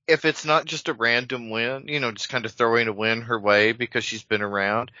 If it's not just a random win, just kind of throwing a win her way because she's been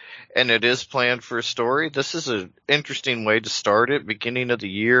around, and it is planned for a story, this is an interesting way to start it, beginning of the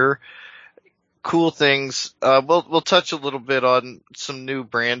year. Cool things. We'll touch a little bit on some new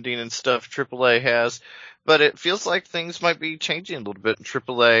branding and stuff AAA has, but it feels like things might be changing a little bit in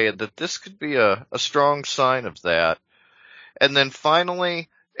AAA, and that this could be a strong sign of that. And then finally,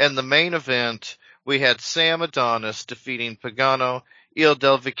 in the main event, we had Sam Adonis defeating Pagano, Il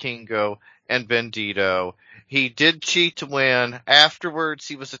Del Vikingo, and Bandito. He did cheat to win. Afterwards,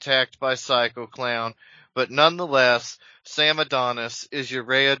 he was attacked by Psycho Clown, but nonetheless, Sam Adonis is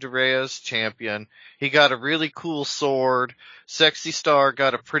Urijah de Reyes champion. He got a really cool sword. Sexy Star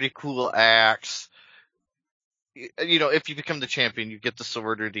got a pretty cool axe. You know, if you become the champion, you get the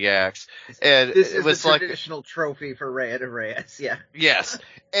sword or the axe. And this is it was the like traditional trophy for Urijah de Reyes, yeah. Yes.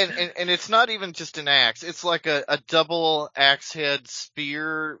 And it's not even just an axe. It's like a double axe head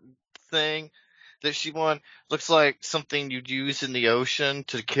spear thing that she won. Looks like something you'd use in the ocean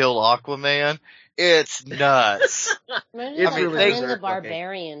to kill Aquaman. It's nuts. It's really the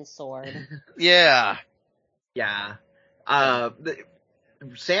barbarian sword. Yeah. Yeah.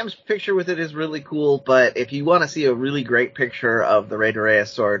 Sam's picture with it is really cool, but if you want to see a really great picture of the Urijah de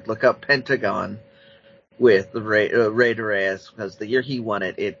Reyes sword, look up Pentagon with the Urijah de Reyes, because the year he won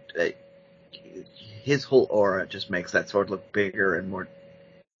it, his whole aura just makes that sword look bigger and more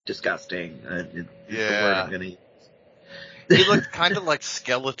disgusting. It's the word I'm gonna use. He looked kind of like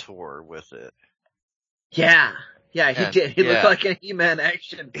Skeletor with it. Yeah, he did. He looked like a He-Man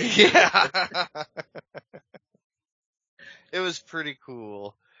action figure. Yeah. It was pretty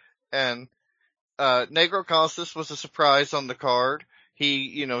cool. And Negro Casas was a surprise on the card.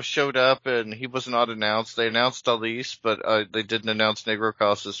 He, showed up and he was not announced. They announced Alice, but they didn't announce Negro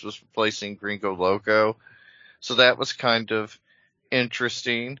Casas was replacing Gringo Loco. So that was kind of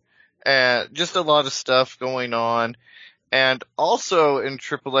interesting. Just a lot of stuff going on. And also in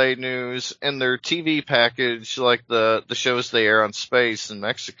AAA news, in their TV package, like the shows they air on Space in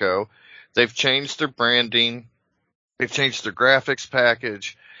Mexico, they've changed their branding. They've changed their graphics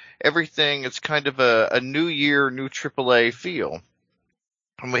package. Everything, it's kind of a new year, new AAA feel.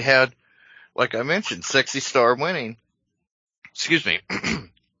 And we had, like I mentioned, Sexy Star winning. Excuse me.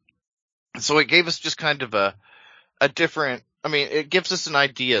 So it gave us just kind of a different, it gives us an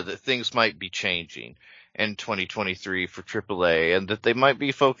idea that things might be changing in 2023 for AAA, and that they might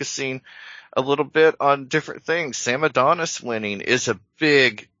be focusing a little bit on different things. Sam Adonis winning is a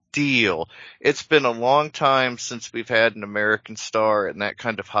big deal. It's been a long time since we've had an American star in that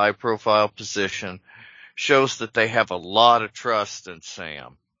kind of high profile position. Shows that they have a lot of trust in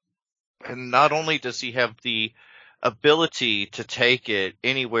Sam. And not only does he have the ability to take it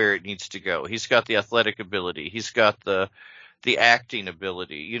anywhere it needs to go, he's got the athletic ability, he's got the acting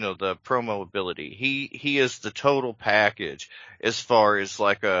ability, the promo ability. He is the total package as far as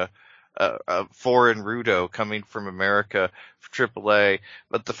like a foreign Rudo coming from America for AAA,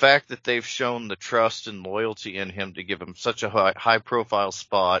 but the fact that they've shown the trust and loyalty in him to give him such a high profile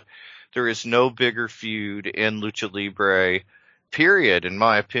spot, there is no bigger feud in Lucha Libre, period, in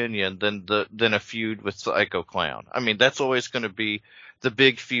my opinion, than a feud with Psycho Clown. That's always going to be the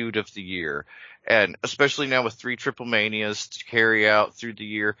big feud of the year. And especially now with 3 Triple Manias to carry out through the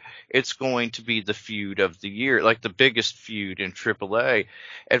year, it's going to be the feud of the year, like the biggest feud in AAA.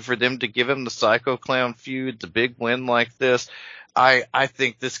 And for them to give him the Psycho Clown feud, the big win like this, I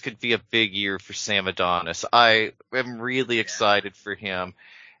think this could be a big year for Sam Adonis. I am really excited for him.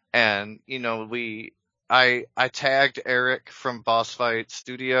 And, I tagged Eric from Boss Fight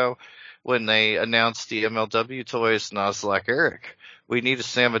Studio when they announced the MLW toys, and I was like, Eric, we need a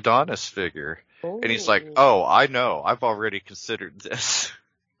Sam Adonis figure. Ooh. And he's like, oh, I know. I've already considered this.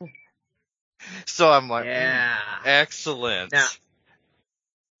 So I'm like, yeah, excellent. Now,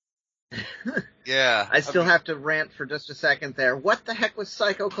 yeah. I still have to rant for just a second there. What the heck was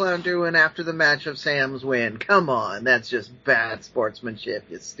Psycho Clown doing after the match of Sam's win? Come on, that's just bad sportsmanship,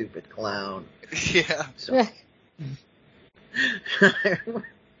 you stupid clown. Yeah. So,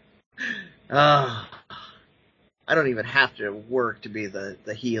 I don't even have to work to be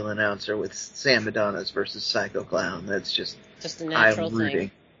the heel announcer with Sam Adonis versus Psycho Clown. That's just a natural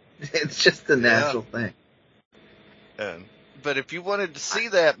thing. It's just a natural thing. But if you wanted to see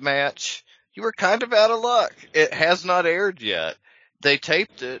that match, you were kind of out of luck. It has not aired yet. They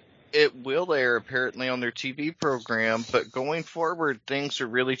taped it. It will air apparently on their TV program, but going forward, things are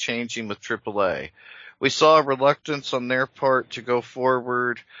really changing with AAA. We saw a reluctance on their part to go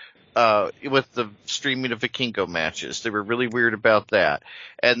forward with the streaming of Vikingo matches. They were really weird about that.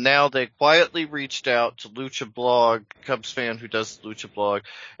 And now they quietly reached out to Lucha Blog, Cubs fan who does Lucha Blog,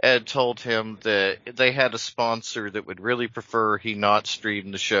 and told him that they had a sponsor that would really prefer he not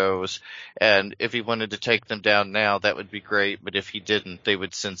stream the shows. And if he wanted to take them down now, that would be great. But if he didn't, they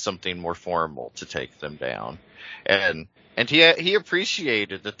would send something more formal to take them down. And he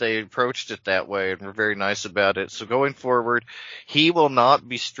appreciated that they approached it that way and were very nice about it. So going forward, he will not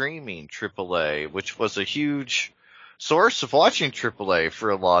be streaming AAA, which was a huge source of watching AAA for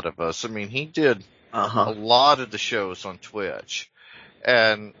a lot of us. I mean, he did a lot of the shows on Twitch.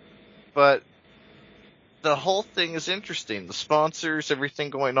 But the whole thing is interesting. The sponsors, everything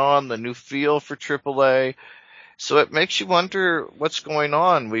going on, the new feel for AAA. So it makes you wonder what's going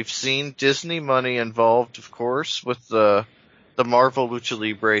on. We've seen Disney money involved, of course, with the Marvel Lucha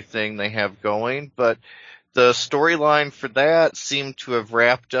Libre thing they have going, but the storyline for that seemed to have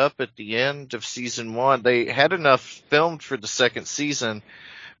wrapped up at the end of season 1. They had enough filmed for the second season,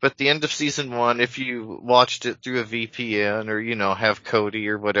 but the end of season 1, if you watched it through a VPN or, have Kodi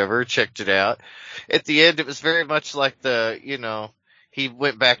or whatever, checked it out, at the end it was very much like he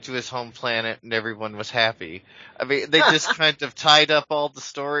went back to his home planet and everyone was happy. I mean, they just kind of tied up all the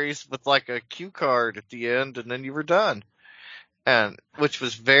stories with like a cue card at the end and then you were done. And which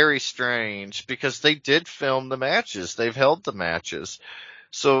was very strange because they did film the matches. They've held the matches.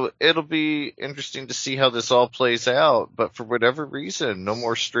 So it'll be interesting to see how this all plays out. But for whatever reason, no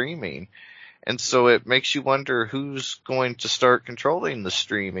more streaming. And so it makes you wonder who's going to start controlling the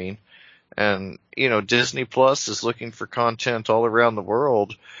streaming. And, Disney Plus is looking for content all around the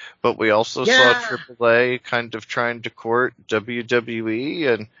world. But we also saw AAA kind of trying to court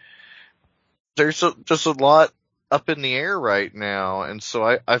WWE. And there's just a lot up in the air right now, and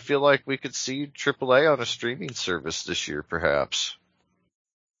so I feel like we could see AAA on a streaming service this year, perhaps.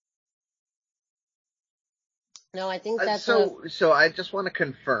 No, I think that's so. I just want to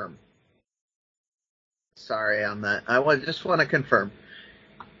confirm. Sorry on that. just want to confirm.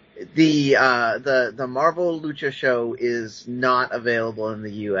 The Marvel Lucha show is not available in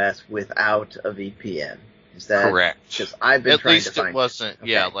the U.S. without a VPN. Is that correct? Because I've been trying to find it. At least it wasn't.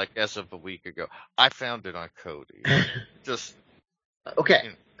 Okay. Yeah, like as of a week ago, I found it on Kodi. Just okay.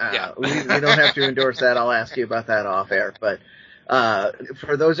 We don't have to endorse that. I'll ask you about that off air. But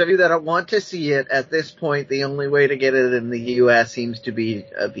for those of you that want to see it, at this point, the only way to get it in the U.S. seems to be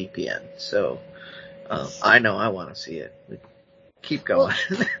a VPN. So I know I want to see it. Keep going.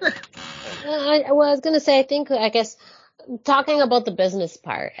 I was going to say, I guess, talking about the business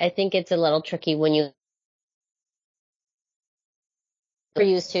part, I think it's a little tricky when we're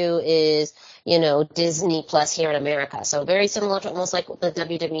used to is, Disney Plus here in America. So very similar to almost like the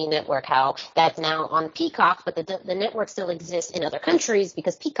WWE Network, how that's now on Peacock, but the network still exists in other countries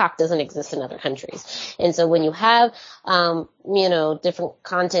because Peacock doesn't exist in other countries. And so when you have, different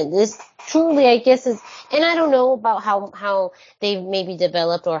content, this truly, I guess, is, and I don't know about how they've maybe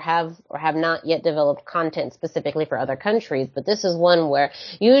developed or have not yet developed content specifically for other countries, but this is one where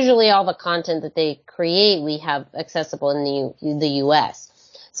usually all the content that they create, we have accessible in the U.S.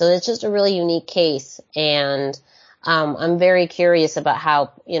 So it's just a really unique case, and I'm very curious about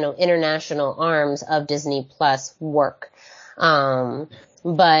how, international arms of Disney Plus work.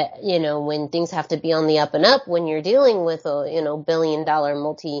 But, when things have to be on the up and up, when you're dealing with a, billion-dollar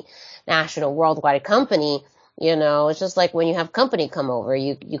multinational worldwide company, it's just like when you have company come over,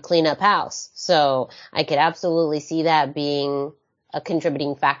 you clean up house. So I could absolutely see that being a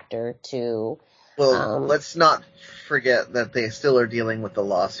contributing factor to. Well, let's not forget that they still are dealing with the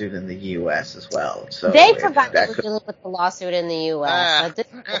lawsuit in the U.S. as well. So they forgot they were dealing with the lawsuit in the U.S.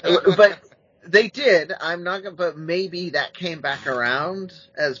 But they did. I'm not gonna. But maybe that came back around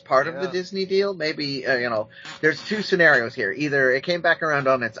as part of the Disney deal. Maybe there's two scenarios here. Either it came back around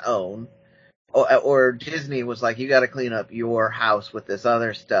on its own, or Disney was like, you got to clean up your house with this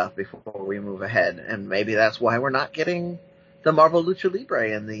other stuff before we move ahead. And maybe that's why we're not getting the Marvel Lucha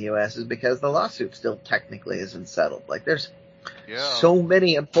Libre in the U.S. is because the lawsuit still technically isn't settled. Like, there's so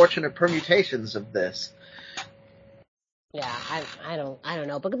many unfortunate permutations of this. Yeah, I don't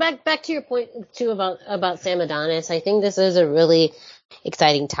know. But back to your point too about Sam Adonis. I think this is a really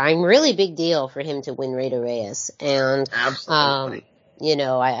exciting time, really big deal for him to win Rey de Reyes, and absolutely.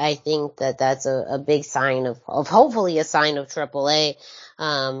 I think that's a big sign of hopefully a sign of AAA.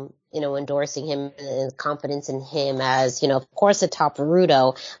 Endorsing him and confidence in him as, of course, a top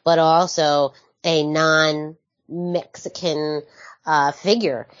Rudo, but also a non-Mexican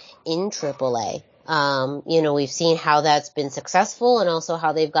figure in AAA. We've seen how that's been successful and also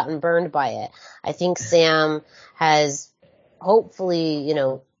how they've gotten burned by it. I think Sam has hopefully,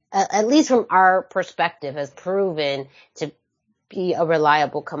 at least from our perspective, has proven to be a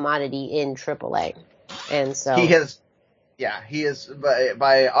reliable commodity in AAA. And so he has. Yeah, he is,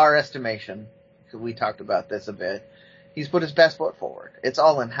 by our estimation, because we talked about this a bit, he's put his best foot forward. It's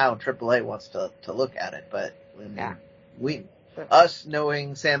all in how AAA wants to look at it, but us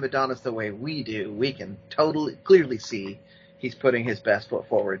knowing Sam Adonis the way we do, we can clearly see he's putting his best foot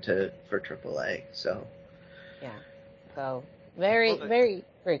forward for AAA. So yeah, so very, very,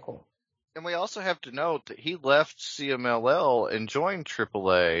 very cool. And we also have to note that he left CMLL and joined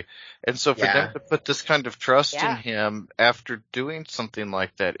AAA. And so for them to put this kind of trust in him after doing something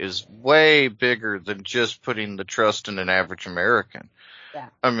like that is way bigger than just putting the trust in an average American. Yeah.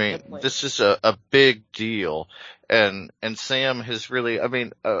 I mean, this is a big deal. And Sam has really,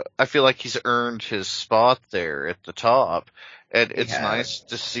 I feel like he's earned his spot there at the top. And it's nice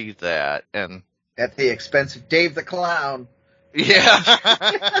to see that. And at the expense of Dave the Clown. Yeah.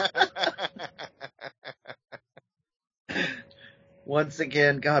 Once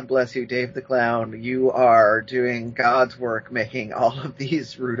again, God bless you, Dave the Clown. You are doing God's work, making all of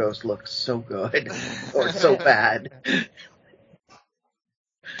these Rudos look so good or so bad.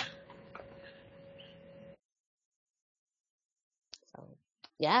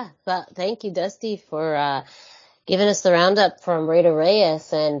 But thank you, Dusty, for giving us the roundup from Rey de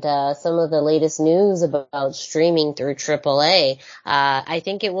Reyes and some of the latest news about streaming through AAA. I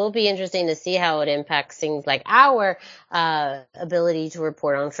think it will be interesting to see how it impacts things like our ability to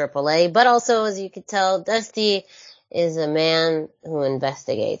report on AAA. But also, as you could tell, Dusty is a man who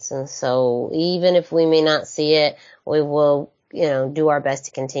investigates. And so even if we may not see it, we will, do our best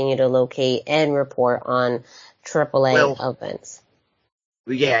to continue to locate and report on AAA events.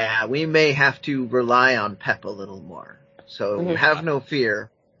 Yeah, we may have to rely on PEP a little more. So have no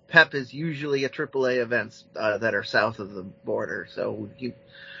fear. PEP is usually at AAA events that are south of the border. So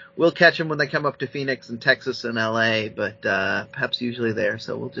we'll catch them when they come up to Phoenix and Texas and LA, but PEP's usually there.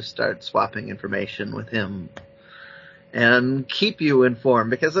 So we'll just start swapping information with him and keep you informed,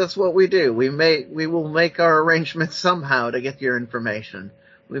 because that's what we do. We will make our arrangements somehow to get your information.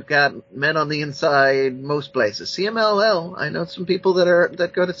 We've got men on the inside most places. CMLL, I know some people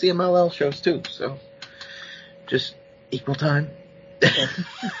that go to CMLL shows too, so just equal time.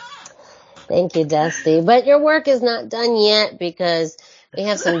 Thank you, Dusty. But your work is not done yet, because we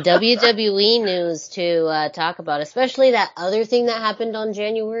have some WWE news to talk about, especially that other thing that happened on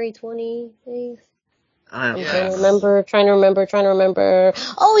January 28th. I'm trying to remember.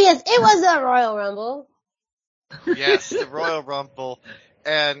 Oh yes, it was the Royal Rumble. Yes, the Royal Rumble.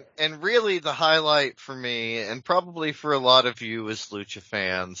 And really the highlight for me, and probably for a lot of you as Lucha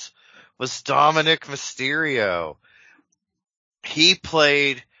fans, was Dominic Mysterio. He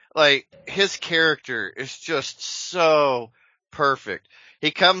played, his character is just so perfect.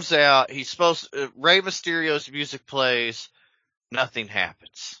 He comes out, Rey Mysterio's music plays, nothing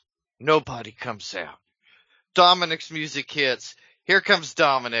happens. Nobody comes out. Dominic's music hits. Here comes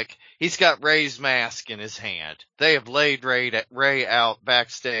Dominic. He's got Rey's mask in his hand. They have laid Rey out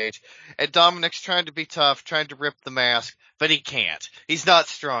backstage. And Dominic's trying to be tough, trying to rip the mask, but he can't. He's not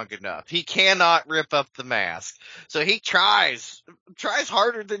strong enough. He cannot rip up the mask. So he tries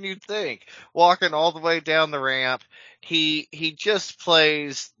harder than you'd think, walking all the way down the ramp. He just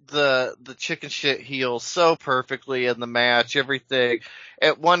plays the chicken shit heel so perfectly in the match, everything.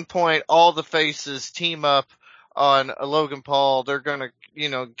 At one point, all the faces team up on Logan Paul. They're gonna,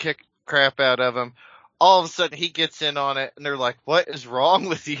 kick crap out of him. All of a sudden he gets in on it and they're like, what is wrong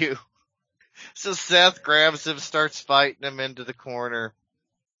with you? So Seth grabs him, starts fighting him into the corner.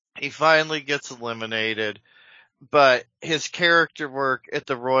 He finally gets eliminated, but his character work at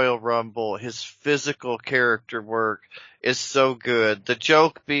the Royal Rumble, his physical character work is so good. The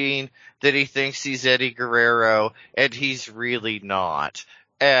joke being that he thinks he's Eddie Guerrero and he's really not.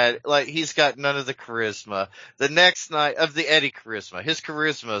 And, he's got none of the charisma. The next night of the Eddie charisma, his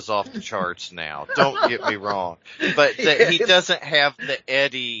charisma is off the charts now. Don't get me wrong. But he doesn't have the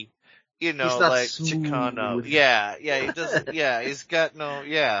Eddie, Chicano. Yeah, he doesn't, he's got no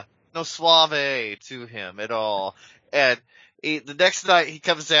suave to him at all. And the next night he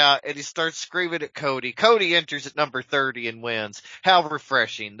comes out and he starts screaming at Cody. Cody enters at number 30 and wins. How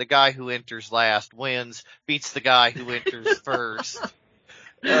refreshing. The guy who enters last wins, beats the guy who enters first.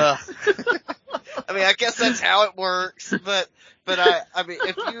 I guess that's how it works, but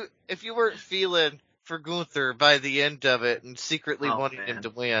if you weren't feeling for Gunther by the end of it and secretly wanting him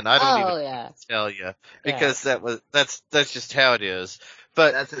to win, I don't even tell you, because that's just how it is.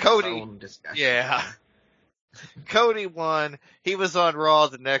 But that's Cody, Cody won. He was on Raw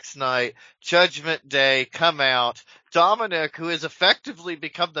the next night. Judgment Day come out. Dominic, who has effectively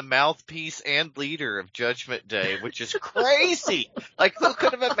become the mouthpiece and leader of Judgment Day, which is crazy. Who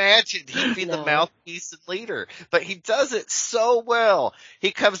could have imagined he'd be the mouthpiece and leader? But he does it so well.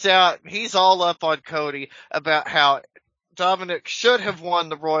 He comes out, he's all up on Cody about how Dominic should have won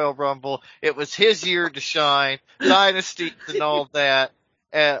the Royal Rumble. It was his year to shine. Dynasty and all that.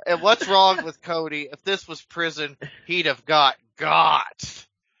 And what's wrong with Cody? If this was prison, he'd have got.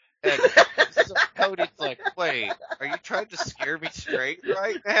 And Cody's like, wait, are you trying to scare me straight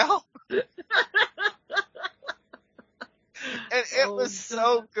right now? And it was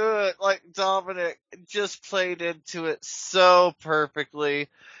so good. Like, Dominic just played into it so perfectly.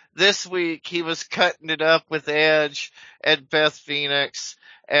 This week, he was cutting it up with Edge and Beth Phoenix,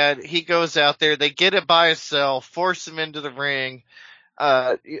 and he goes out there. They get it by himself, force him into the ring.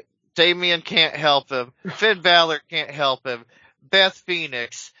 Damian can't help him. Finn Balor can't help him. Beth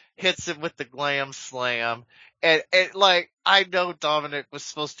Phoenix hits him with the glam slam. And like, I know Dominic was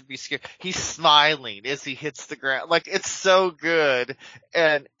supposed to be scared. He's smiling as he hits the ground. Like, it's so good.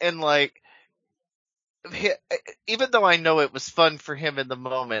 And like, even though I know it was fun for him in the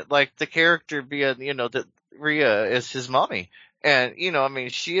moment, like the character being, that Rhea is his mommy. And, I mean,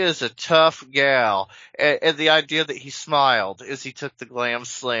 she is a tough gal. And the idea that he smiled as he took the glam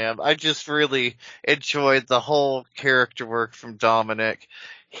slam, I just really enjoyed the whole character work from Dominic.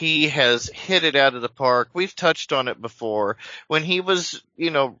 He has hit it out of the park. We've touched on it before. When he was,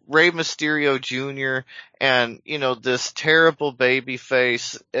 Rey Mysterio Jr. and, this terrible baby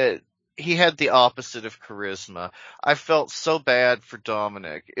face, he had the opposite of charisma. I felt so bad for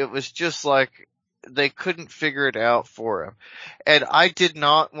Dominic. It was just like they couldn't figure it out for him. And I did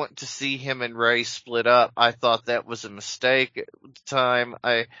not want to see him and Rey split up. I thought that was a mistake at the time.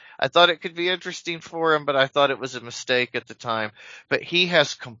 I thought it could be interesting for him, but I thought it was a mistake at the time. But he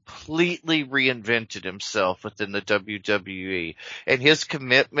has completely reinvented himself within the WWE. And his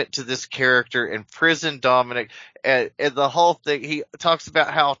commitment to this character and Prison Dominic, and the whole thing, he talks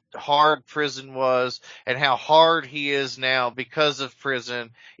about how hard Prison was and how hard he is now because of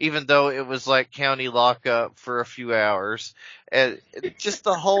Prison, even though it was like county lockup for a few hours. And just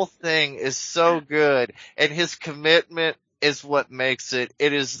the whole thing is so good. And his commitment is what makes it.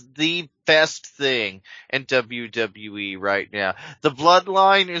 It is the best thing in WWE right now. The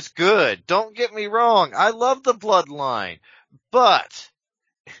Bloodline is good. Don't get me wrong. I love the Bloodline. But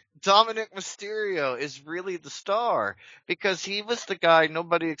Dominic Mysterio is really the star because he was the guy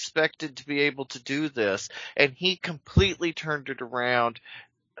nobody expected to be able to do this, and he completely turned it around.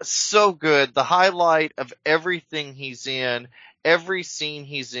 So good. The highlight of everything he's in, every scene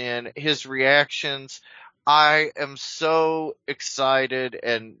he's in, his reactions. I am so excited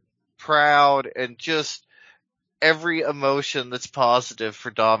and proud and just every emotion that's positive for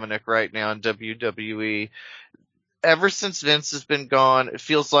Dominic right now in WWE. Ever since Vince has been gone, it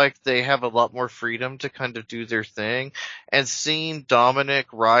feels like they have a lot more freedom to kind of do their thing. And seeing Dominic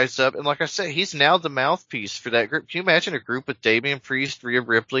rise up, and like I said, he's now the mouthpiece for that group. Can you imagine a group with Damian Priest, Rhea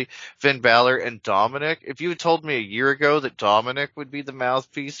Ripley, Finn Balor, and Dominic? If you had told me a year ago that Dominic would be the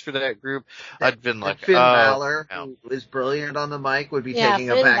mouthpiece for that group, I'd been like, Finn Balor, who is brilliant on the mic, would be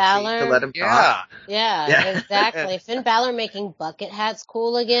taking a back seat to let him talk. Yeah, exactly. Finn Balor making bucket hats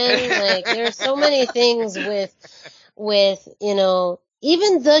cool again. Like, there's so many things with,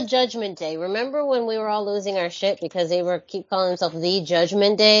 even the Judgment Day. Remember when we were all losing our shit because they keep calling themselves the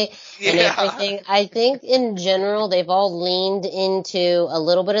Judgment Day and everything? I think in general they've all leaned into a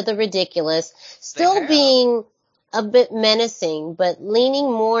little bit of the ridiculous, still being a bit menacing, but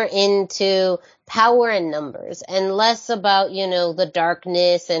leaning more into power and numbers and less about, the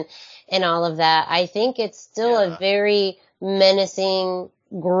darkness and all of that. I think it's still a very menacing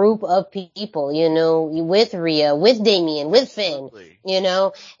group of people, with Rhea, with Damian, with Finn,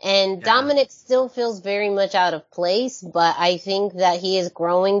 and Dominic still feels very much out of place, but I think that he is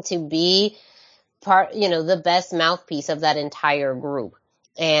growing to be the best mouthpiece of that entire group.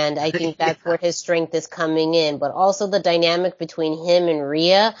 And I think that's where his strength is coming in, but also the dynamic between him and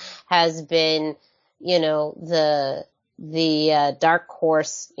Rhea has been, the dark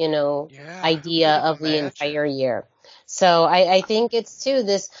horse, idea of the entire year. So I think it's too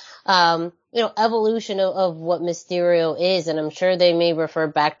this, evolution of what Mysterio is. And I'm sure they may refer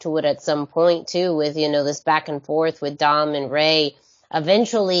back to it at some point too with, this back and forth with Dom and Rey.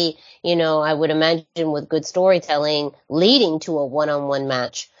 Eventually, I would imagine with good storytelling leading to a one-on-one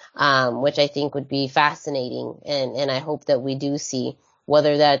match, which I think would be fascinating. And I hope that we do see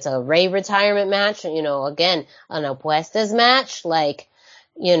whether that's a Rey retirement match, again, an apuestas match, like,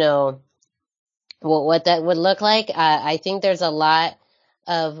 what that would look like. I think there's a lot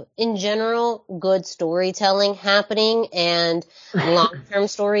of, in general, good storytelling happening and long-term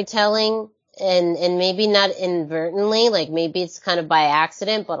storytelling, and maybe not inadvertently, like maybe it's kind of by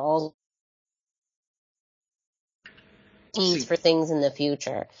accident, but also tease for things in the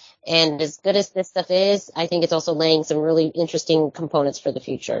future. And as good as this stuff is, I think it's also laying some really interesting components for the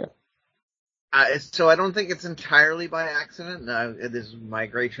future. So I don't think it's entirely by accident. This is my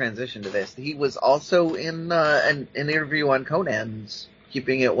great transition to this. He was also in an interview on Conan's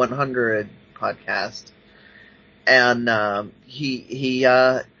Keeping It 100 podcast, and he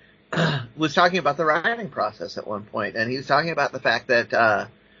was talking about the writing process at one point, and he was talking about the fact that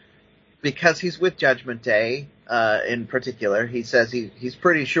because he's with Judgment Day in particular, he says he's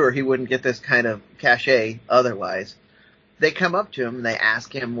pretty sure he wouldn't get this kind of cachet otherwise. They come up to him and they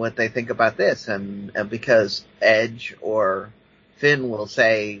ask him what they think about this, and because Edge or Finn will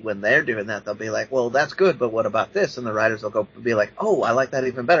say when they're doing that, they'll be like, well, that's good, but what about this? And the writers will be like, oh, I like that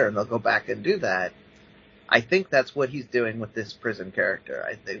even better, and they'll go back and do that. I think that's what he's doing with this prison character,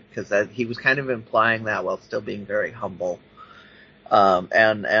 I think, because he was kind of implying that while still being very humble.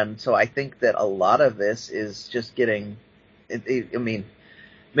 And so I think that a lot of this is just getting, I mean,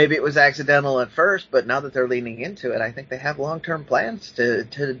 maybe it was accidental at first, but now that they're leaning into it, I think they have long-term plans to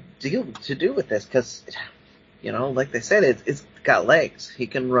do with this, because, you know, like they said, it's got legs. He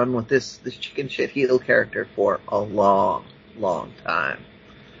can run with this chicken shit heel character for a long, long time.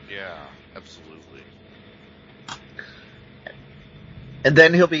 Yeah, absolutely. And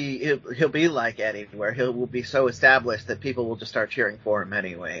then he'll be like Eddie, where he will be so established that people will just start cheering for him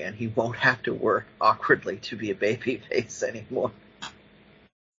anyway, and he won't have to work awkwardly to be a babyface anymore.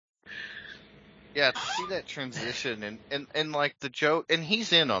 Yeah, to see that transition and like the joke, and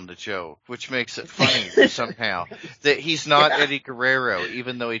he's in on the joke, which makes it funny somehow that he's not Eddie Guerrero,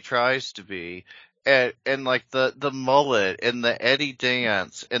 even though he tries to be. And like the mullet and the Eddie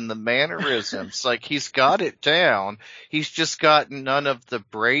dance and the mannerisms, like he's got it down. He's just got none of the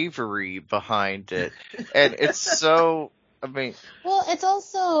bravery behind it. And it's so, I mean. Well, it's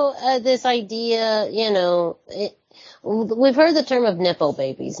also this idea, you know, we've heard the term of Nepo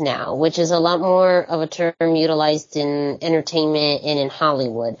babies now, which is a lot more of a term utilized in entertainment and in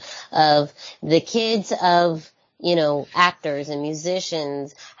Hollywood, of the kids of, you know, actors and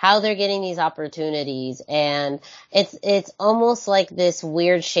musicians, how they're getting these opportunities. And it's almost like this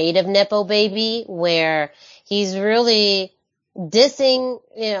weird shade of Nepo baby where he's really dissing,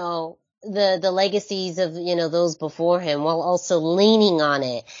 you know, the legacies of, you know, those before him while also leaning on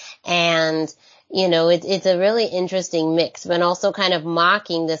it. And, you know, it's a really interesting mix, but also kind of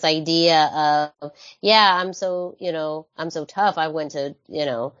mocking this idea of, yeah, I'm so tough. I went to, you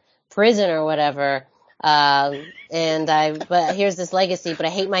know, prison or whatever. But here's this legacy, but I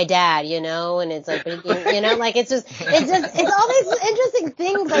hate my dad, you know, and it's like, you know, like it's all these interesting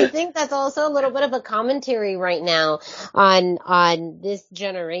things. I think that's also a little bit of a commentary right now on this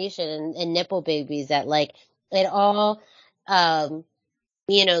generation and Nepo babies, that like it all,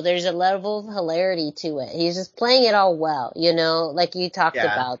 you know, there's a level of hilarity to it. He's just playing it all well, you know, like you talked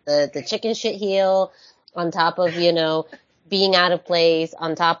about the chicken shit heel on top of, you know, being out of place,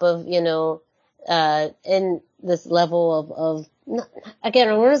 on top of, you know, in this level of again,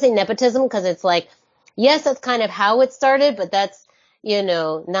 I want to say nepotism, because it's like, yes, that's kind of how it started, but that's, you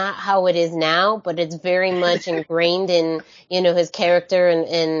know, not how it is now, but it's very much ingrained in, you know, his character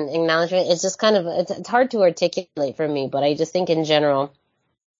and acknowledgement. It's just kind of, it's hard to articulate for me, but I just think in general,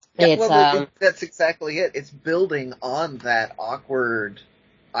 that's exactly it. It's building on that awkward,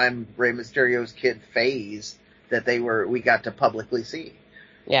 I'm Rey Mysterio's kid phase that we got to publicly see.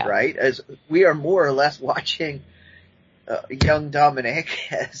 Yeah. Right? As we are more or less watching young Dominic,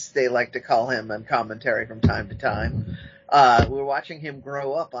 as they like to call him on commentary from time to time. We're watching him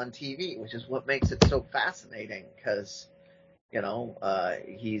grow up on TV, which is what makes it so fascinating, because, you know,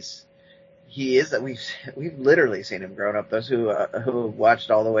 we've literally seen him grown up. Those who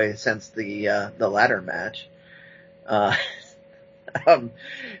watched all the way since the ladder match. But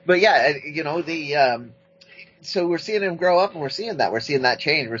yeah, you know, so we're seeing him grow up, and we're seeing that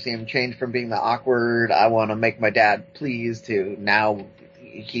change. We're seeing him change from being the awkward, I want to make my dad pleased, to now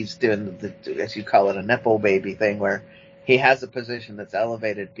he's doing the, as you call it, a Nepo baby thing, where he has a position that's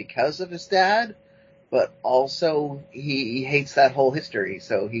elevated because of his dad, but also he hates that whole history,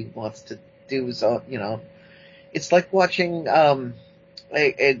 so he wants to do so, you know. It's like watching a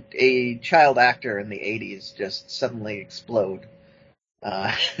child actor in the 80s just suddenly explode.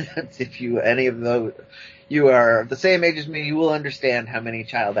 If you are the same age as me, you will understand how many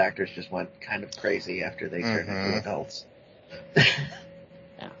child actors just went kind of crazy after they turned into adults.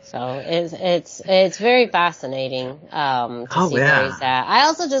 Yeah, so it's very fascinating to see where he's at. I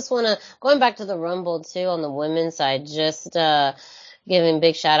also just want to, going back to the Rumble too, on the women's side, just giving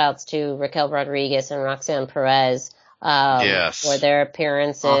big shout outs to Raquel Rodriguez and Roxanne Perez for their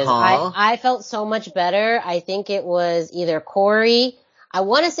appearances. I felt so much better. I think it was either Corey. I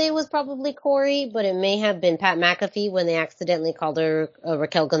want to say it was probably Corey, but it may have been Pat McAfee when they accidentally called her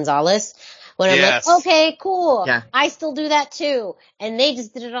Raquel Gonzalez. When I'm like, okay, cool. Yeah. I still do that too. And they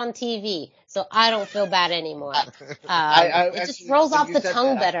just did it on TV. So I don't feel bad anymore. It just rolls off the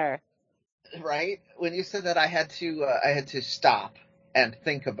tongue better. Right? When you said that, I had to stop and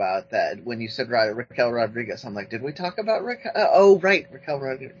think about that. When you said Raquel Rodriguez, I'm like, did we talk about Raquel? Oh, right, Raquel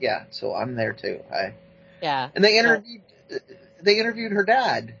Rodriguez. Yeah, so I'm there too. Yeah. And they interviewed her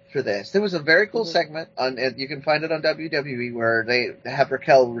dad for this. There was a very cool segment and you can find it on WWE where they have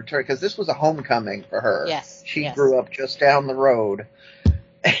Raquel return, because this was a homecoming for her. Yes. She grew up just down the road.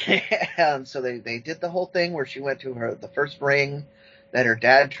 And so they did the whole thing where she went to the first ring that her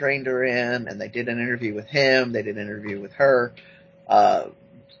dad trained her in, and they did an interview with him. They did an interview with her.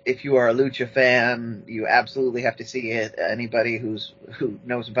 If you are a Lucha fan, you absolutely have to see it. Anybody who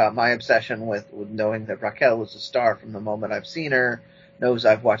knows about my obsession with knowing that Raquel was a star from the moment I've seen her knows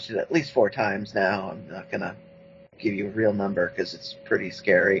I've watched it at least 4 times now. I'm not gonna give you a real number because it's pretty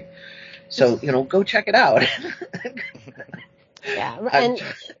scary. So, go check it out. Yeah,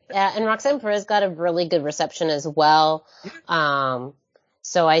 and Roxanne Perez got a really good reception as well.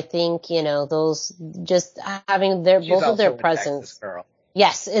 So I think, those just having both of their presence.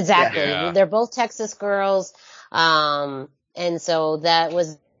 Yes, exactly. Yeah. They're both Texas girls. And so that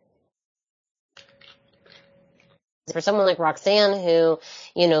was for someone like Roxanne who,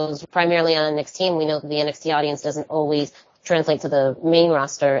 is primarily on NXT, and we know that the NXT audience doesn't always translate to the main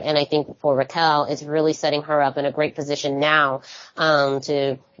roster. And I think for Raquel, it's really setting her up in a great position now,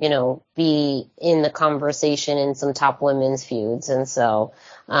 to, be in the conversation in some top women's feuds. And so,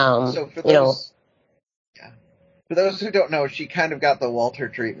 for those who don't know, she kind of got the Walter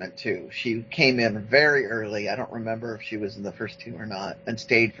treatment too. She came in very early. I don't remember if she was in the first 2 or not, and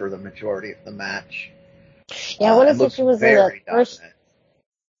stayed for the majority of the match. Yeah, I want to say she was in the first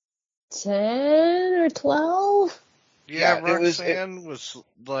 10 or 12. Yeah, Roxanne was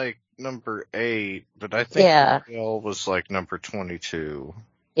like number 8, but I think Raquel was like number 22.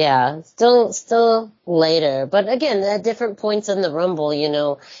 Yeah, still later. But again, at different points in the Rumble,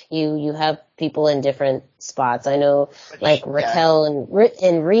 you have people in different spots. I know, like Raquel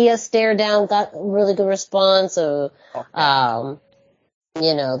and Rhea stare down got a really good response. So, that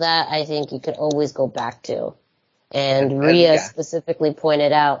I think you could always go back to. And Rhea specifically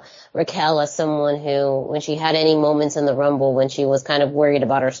pointed out Raquel as someone who, when she had any moments in the Rumble, when she was kind of worried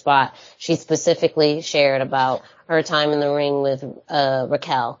about her spot, she specifically shared about her time in the ring with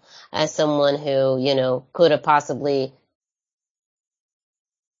Raquel as someone who, could have possibly.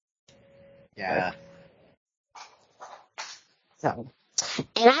 Yeah. So.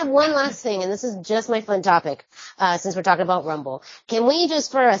 And I have one last thing, and this is just my fun topic, since we're talking about Rumble. Can we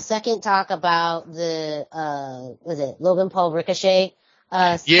just for a second talk about the, Logan Paul Ricochet,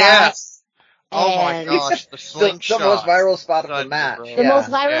 Yes. Oh my gosh, the slingshot. The most viral spot of the match. The most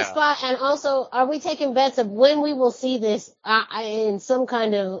viral spot, and also, are we taking bets of when we will see this, in some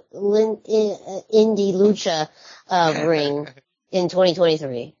kind of indie lucha, ring in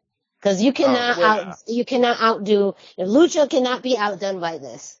 2023? Because you cannot Lucha cannot be outdone by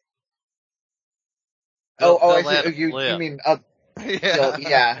this. You mean,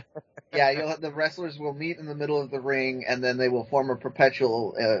 yeah, the wrestlers will meet in the middle of the ring, and then they will form a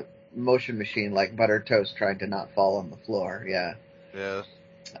perpetual motion machine like buttered toast trying to not fall on the floor. Yeah.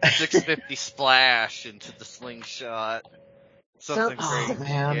 650 splash into the slingshot. Something crazy.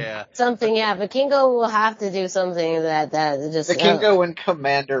 Man. Yeah. Something, Vikingo will have to do something that just. Vikingo and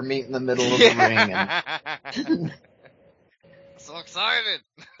Commander meet in the middle of the ring. And... So excited.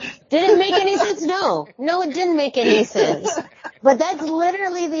 Did it make any sense? No, it didn't make any sense. But that's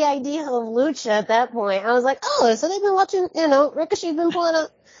literally the idea of Lucha at that point. I was like, so they've been watching, Ricochet's been pulling up.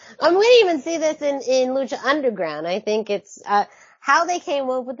 We didn't even see this in Lucha Underground. I think it's, how they came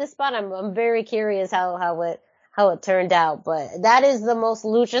up with this spot. I'm very curious how it turned out, but that is the most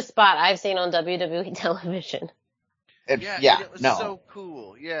Lucha spot I've seen on WWE television. It was so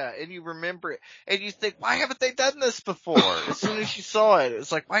cool. Yeah, and you remember it, and you think, why haven't they done this before? As soon as you saw it,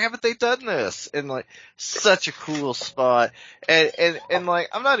 it's like, why haven't they done this? And like, such a cool spot. And like,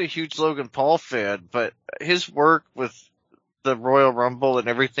 I'm not a huge Logan Paul fan, but his work with the Royal Rumble and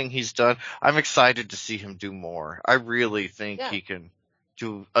everything he's done, I'm excited to see him do more. I really think he can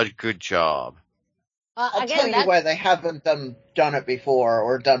do a good job. I'll tell you why they haven't done it before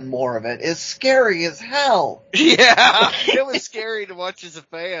or done more of it. It's scary as hell. Yeah, it was scary to watch as a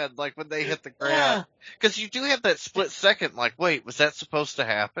fan, like when they hit the ground. Because you do have that split second, like, wait, was that supposed to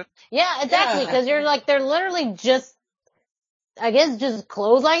happen? Yeah, exactly, because you're like, they're literally just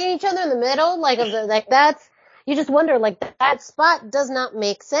clotheslining each other in the middle, that's, you just wonder, that spot does not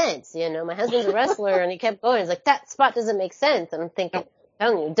make sense, My husband's a wrestler, and he kept going, he's like, that spot doesn't make sense, and I'm thinking, I'm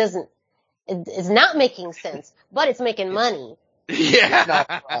telling you, it doesn't. It's not making sense, but it's making money. Yeah. It's not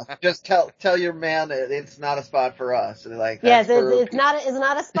for us. Just tell your man that it's not a spot for us. Like, yes, it's not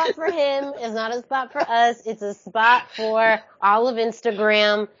a spot for him. It's not a spot for us. It's a spot for all of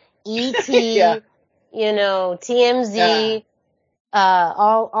Instagram, ET, yeah. TMZ,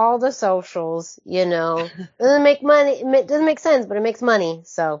 all the socials, Doesn't make money, it doesn't make sense, but it makes money,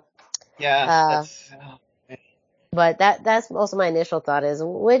 so. Yeah, but that's also my initial thought is,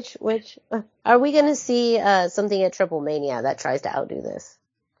 which, are we gonna see, something at Triple Mania that tries to outdo this?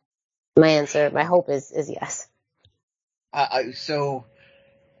 My hope is yes. So,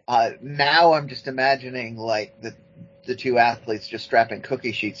 now I'm just imagining, like, the two athletes just strapping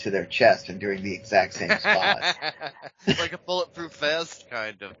cookie sheets to their chest and doing the exact same spot. Like a bulletproof vest,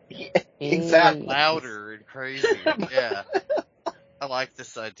 kind of. Yeah, exactly. Louder and crazy. Yeah. I like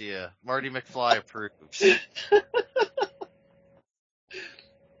this idea. Marty McFly approves.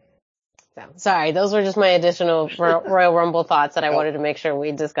 So, sorry, those were just my additional Royal Rumble thoughts that I wanted to make sure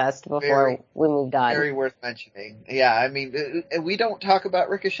we discussed before we moved on. Very worth mentioning. Yeah, I mean, we don't talk about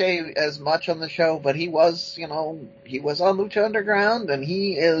Ricochet as much on the show, but he was on Lucha Underground, and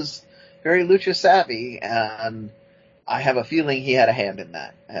he is very Lucha savvy, and I have a feeling he had a hand in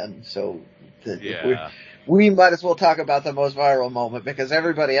that. And so, we might as well talk about the most viral moment, because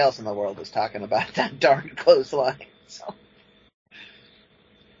everybody else in the world is talking about that darn clothesline. So.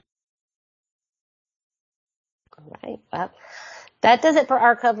 Right. Well, that does it for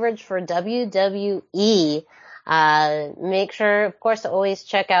our coverage for WWE. Make sure, of course, to always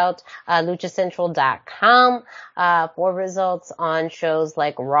check out luchacentral.com for results on shows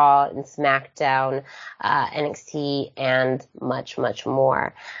like Raw and SmackDown, NXT, and much, much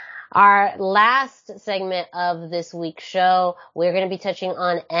more. Our last segment of this week's show, we're going to be touching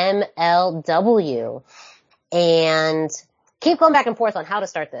on MLW, and keep going back and forth on how to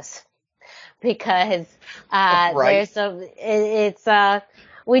start this. Because,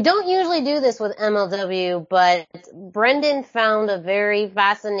 we don't usually do this with MLW, but Brendan found a very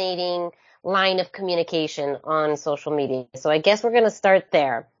fascinating line of communication on social media. So I guess we're going to start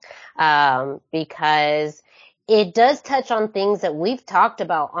there, because it does touch on things that we've talked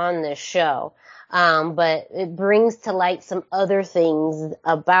about on this show. But it brings to light some other things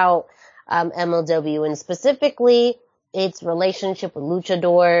about, MLW, and specifically its relationship with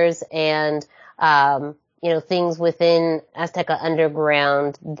luchadors and, things within Azteca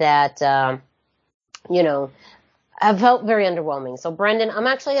Underground that, have felt very underwhelming. So Brendan, I'm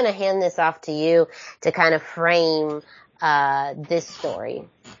actually going to hand this off to you to kind of frame, this story.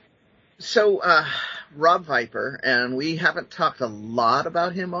 So, Rob Viper, and we haven't talked a lot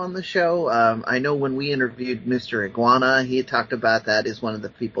about him on the show. I know when we interviewed Mr. Iguana, he had talked about that as one of the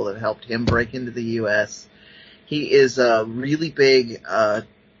people that helped him break into the U.S. He is really big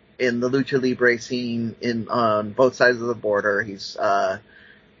in the Lucha Libre scene on both sides of the border. He's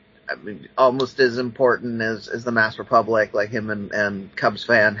almost as important as the Masked Republic. Like him and Cubs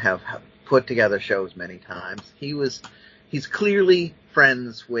fan have put together shows many times. He's clearly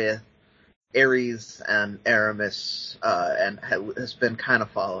friends with Aries and Aramis, and has been kind of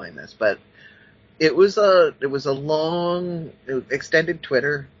following this. But it was a long, extended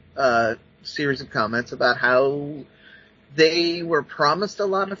Twitter series of comments about how they were promised a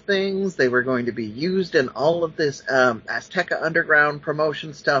lot of things. They were going to be used in all of this Azteca Underground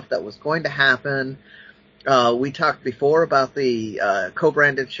promotion stuff that was going to happen. We talked before about the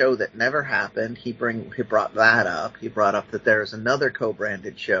co-branded show that never happened. He brought that up. He brought up that there's another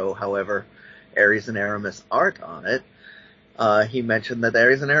co-branded show. However, Aries and Aramis aren't on it. He mentioned that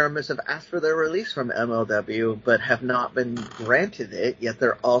Aries and Aramis have asked for their release from MLW, but have not been granted it, yet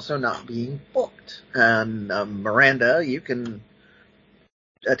they're also not being booked. And Miranda, you can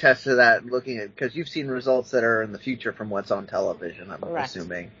attest to that looking at, because you've seen results that are in the future from what's on television, I'm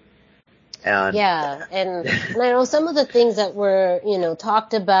assuming. And and I know some of the things that were,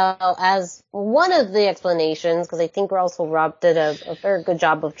 talked about as one of the explanations, because I think also Rob did a very good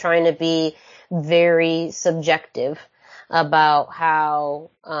job of trying to be very subjective about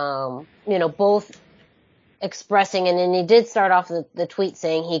how, both expressing, and then he did start off the tweet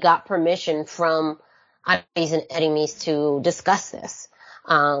saying he got permission from Aries and Aramis to discuss this,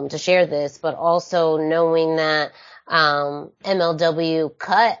 to share this, but also knowing that MLW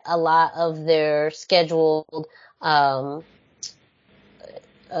cut a lot of their scheduled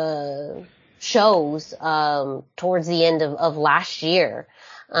shows towards the end of last year.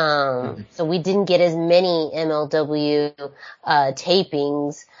 So we didn't get as many MLW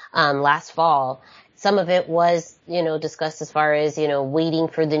tapings last fall. Some of it was, discussed as far as, waiting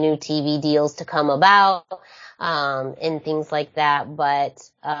for the new TV deals to come about. and things like that. But,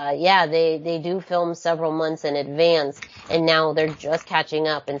 yeah, they do film several months in advance, and now they're just catching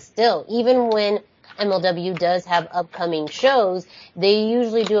up. And still, even when MLW does have upcoming shows, they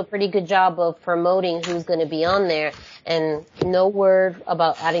usually do a pretty good job of promoting who's going to be on there. And no word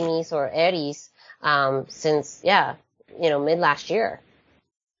about Aramis or Aries, since, mid last year.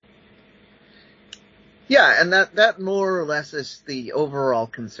 Yeah, and that more or less is the overall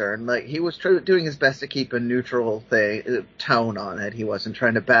concern. Like, he was doing his best to keep a neutral tone on it. He wasn't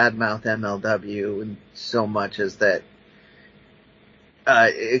trying to badmouth MLW and so much as that,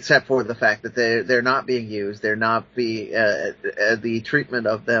 except for the fact that they're not being used. They're not the treatment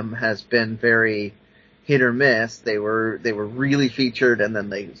of them has been very hit or miss. They were really featured, and then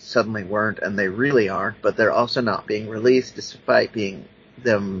they suddenly weren't, and they really aren't. But they're also not being released, despite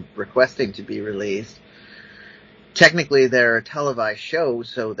them requesting to be released. Technically, they're a televised show,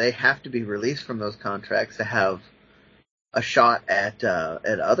 so they have to be released from those contracts to have a shot at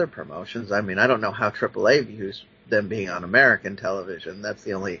other promotions. I mean, I don't know how AAA views them being on American television. That's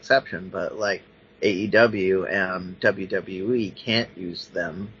the only exception. But like AEW and WWE can't use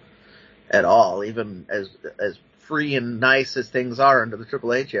them at all, even as free and nice as things are under the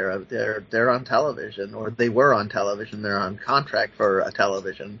Triple H era. They're on television, or they were on television. They're on contract for a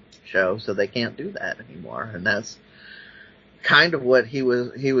television show, so they can't do that anymore. And that's kind of what he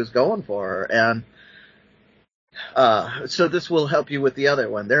was going for. And so this will help you with the other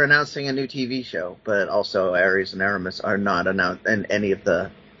one. They're announcing a new TV show, but also Aries and Aramis are not announced, and any of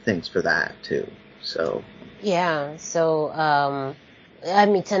the things for that too. So yeah. So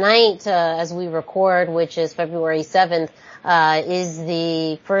tonight, as we record, which is February 7th, is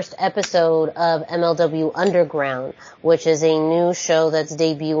the first episode of MLW Underground, which is a new show that's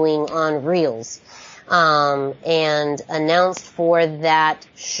debuting on Reels. And announced for that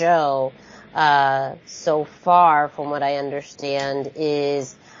show, so far, from what I understand,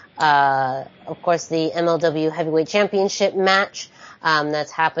 is, of course, the MLW Heavyweight Championship match,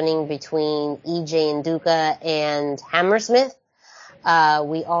 that's happening between EJ Nduka and Hammersmith.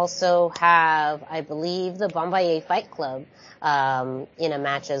 We also have, I believe, the Bombaye Fight Club, in a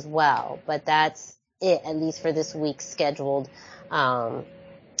match as well. But that's it, at least for this week's scheduled,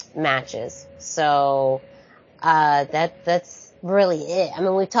 matches. So, that's really it. I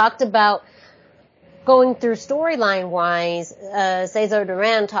mean, we talked about going through storyline wise, Cesar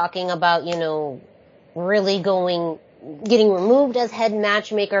Duran talking about, really getting removed as head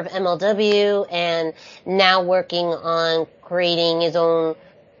matchmaker of MLW and now working on creating his own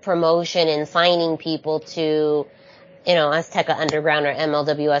promotion and signing people to, Azteca Underground or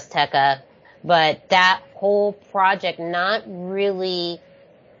MLW Azteca. But that whole project not really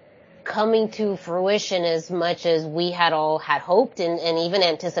coming to fruition as much as we had all had hoped and even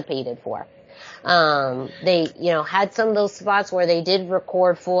anticipated for. They, had some of those spots where they did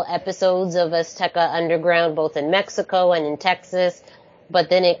record full episodes of Azteca Underground, both in Mexico and in Texas, but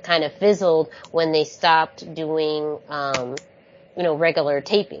then it kind of fizzled when they stopped doing, regular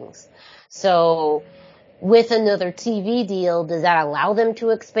tapings. So with another TV deal, does that allow them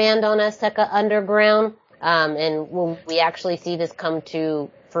to expand on Azteca Underground? And will we actually see this come to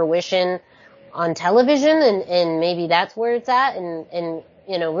fruition on television? And maybe that's where it's at. And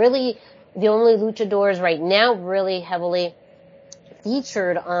really, the only luchadors right now really heavily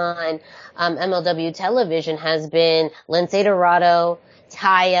featured on MLW television has been Lince Dorado,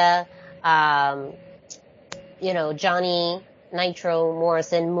 Taya, Johnny Nitro,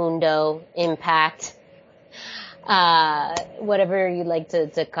 Morrison, Mundo, Impact, whatever you'd like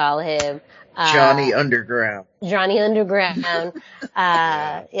to call him. Johnny Underground. Johnny Underground. There's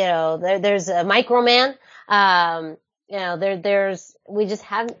a Microman.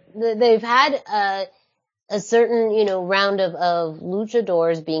 They've had a certain, round of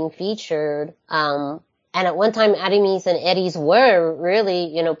luchadors being featured. And at one time, Aramis and Aries were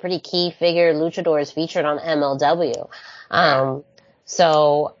really, pretty key figure luchadors featured on MLW.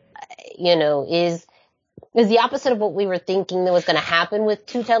 So, is the opposite of what we were thinking that was going to happen with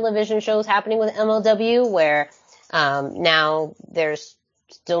two television shows happening with MLW, where now there's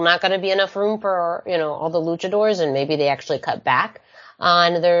still not going to be enough room for, all the luchadors, and maybe they actually cut back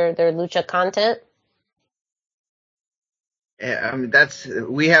on their lucha content? Yeah, I mean,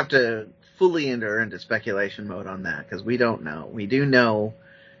 we have to fully enter into speculation mode on that, because we don't know. We do know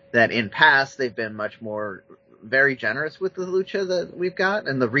that in past they've been much more very generous with the lucha that we've got,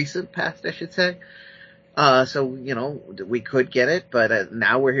 in the recent past, I should say. So, we could get it, but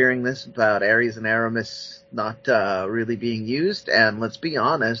now we're hearing this about Aries and Aramis not really being used, and let's be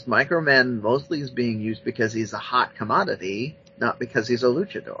honest, Microman mostly is being used because he's a hot commodity, not because he's a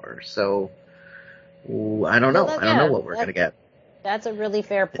luchador. So, Ooh, I don't know. I don't know what we're going to get. That's a really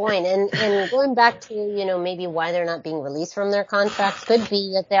fair point. And going back to, maybe why they're not being released from their contracts could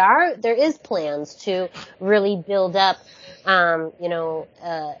be that there is plans to really build up,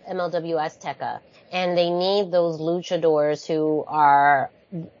 MLW Azteca. And they need those luchadors who are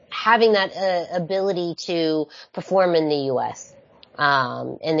having that ability to perform in the U.S.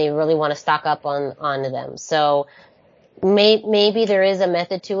 And they really want to stock up on them. So maybe there is a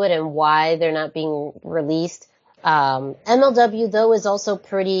method to it and why they're not being released. MLW though is also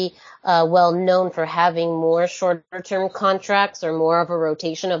pretty well known for having more shorter term contracts or more of a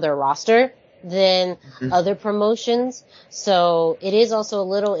rotation of their roster than other promotions. So it is also a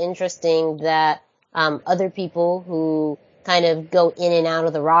little interesting that other people who kind of go in and out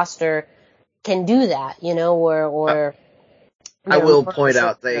of the roster can do that, or I will point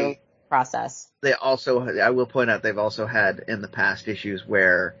out process. They've also had in the past issues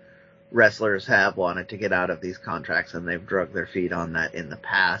where wrestlers have wanted to get out of these contracts and they've dragged their feet on that in the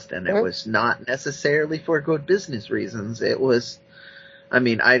past, and it was not necessarily for good business reasons. It was,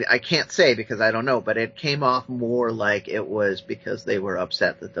 I can't say because I don't know, but it came off more like it was because they were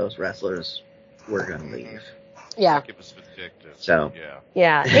upset that those wrestlers were going to leave. Yeah. Like it was vindictive. So.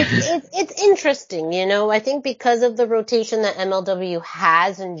 Yeah. It's interesting, I think because of the rotation that MLW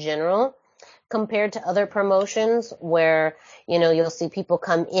has in general, compared to other promotions where, you'll see people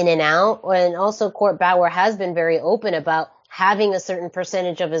come in and out. And also Court Bauer has been very open about having a certain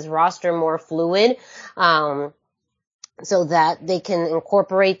percentage of his roster more fluid, so that they can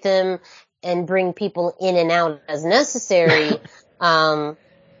incorporate them and bring people in and out as necessary.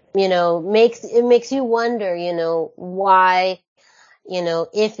 Makes you wonder, why,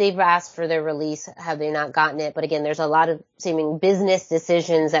 if they've asked for their release, have they not gotten it? But again, there's a lot of seeming business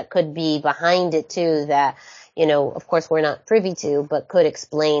decisions that could be behind it too that, of course we're not privy to, but could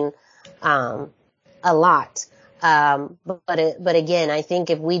explain, a lot. But again, I think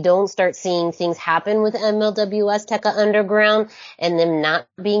if we don't start seeing things happen with MLW Azteca Underground and them not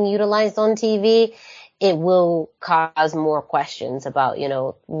being utilized on TV, it will cause more questions about,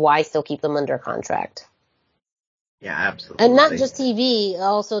 why still keep them under contract. Yeah, absolutely. And not just TV,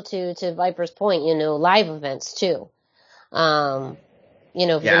 also to Viper's point, live events too. If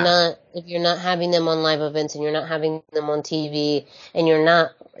you're not having them on live events and you're not having them on TV and you're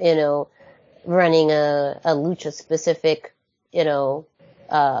not, running a lucha specific, brand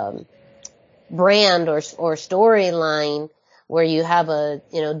or storyline where you have a,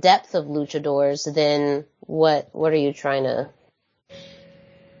 depth of luchadors, then what are you trying to?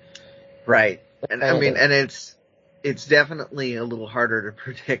 Right. And and it's definitely a little harder to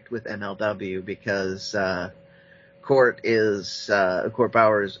predict with MLW because, Court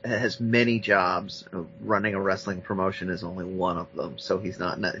Bauer has many jobs. Running a wrestling promotion is only one of them. So he's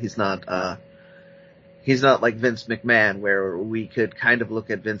not like Vince McMahon, where we could kind of look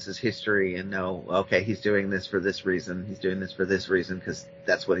at Vince's history and know, okay, he's doing this for this reason. He's doing this for this reason because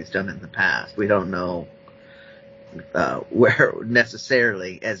that's what he's done in the past. We don't know where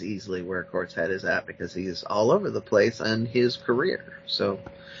necessarily as easily where Court's head is at because he's all over the place in his career. So.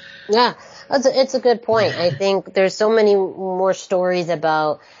 Yeah, it's a good point. I think there's so many more stories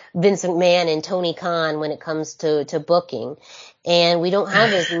about Vince McMahon and Tony Khan when it comes to booking. And we don't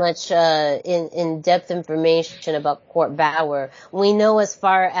have as much in-depth information about Court Bauer. We know as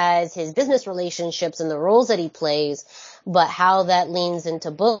far as his business relationships and the roles that he plays, but how that leans into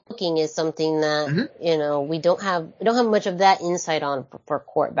booking is something that, we don't have much of that insight on for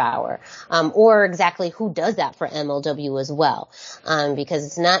Court Bauer, or exactly who does that for MLW as well. Because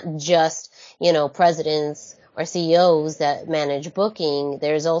it's not just, presidents or CEOs that manage booking.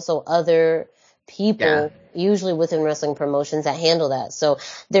 There's also other people, usually within wrestling promotions, that handle that. So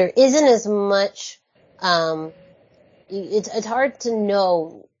there isn't as much, it's hard to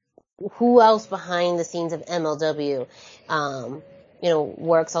know who else behind the scenes of MLW,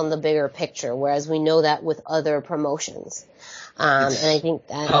 works on the bigger picture, whereas we know that with other promotions. And I think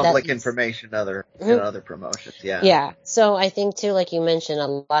that public information in other promotions. Yeah. Yeah. So I think too, like you mentioned, a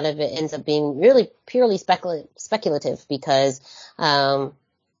lot of it ends up being really purely speculative because,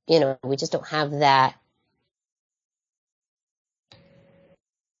 we just don't have that.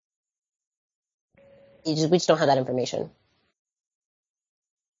 We just don't have that information.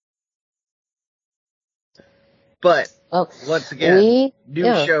 But once again,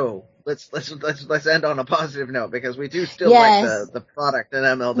 show. Let's end on a positive note because we do still like the product in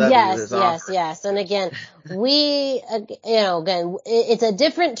MLW. Yes. And again, we, again, it's a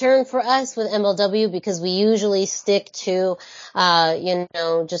different turn for us with MLW because we usually stick to,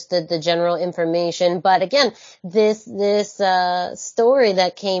 just the general information. But again, this story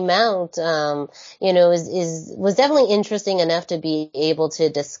that came out, was definitely interesting enough to be able to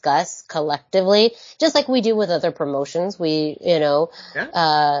discuss collectively, just like we do with other promotions. We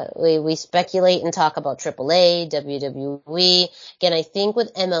speculate and talk about AAA, WWE. Again, I think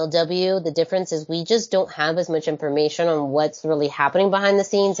with MLW, the difference is we just don't have as much information on what's really happening behind the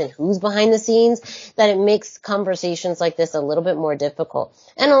scenes and who's behind the scenes, that it makes conversations like this a little bit more difficult.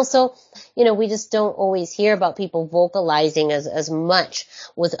 And also, we just don't always hear about people vocalizing as much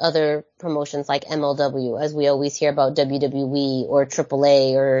with other promotions like MLW as we always hear about WWE or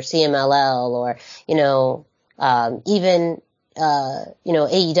AAA or CMLL or, even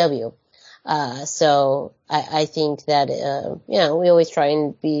AEW. So I think that, we always try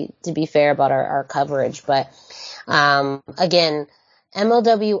and be fair about our coverage. But, again,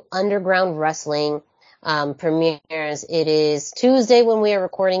 MLW Underground Wrestling, premieres. It is Tuesday when we are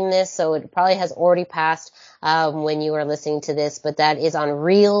recording this, so it probably has already passed, when you are listening to this, but that is on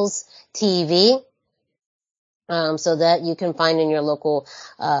Reelz TV. So that you can find in your local,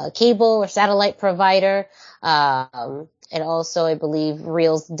 cable or satellite provider. And also, I believe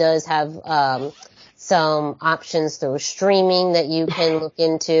Reelz does have some options through streaming that you can look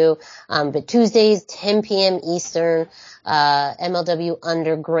into. But Tuesdays, 10 p.m. Eastern, MLW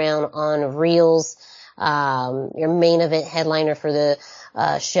Underground on Reelz. Your main event headliner for the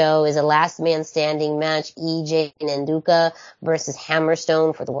show is a last man standing match, EJ Nduka versus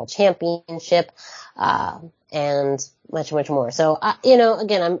Hammerstone for the World Championship. And much, much more. So,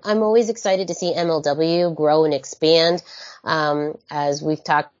 again, I'm always excited to see MLW grow and expand. As we've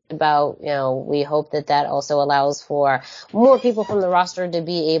talked about, we hope that also allows for more people from the roster to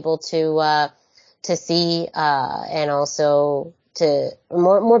be able to see, and also to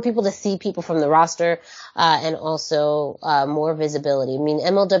more people to see people from the roster, and also, more visibility. I mean,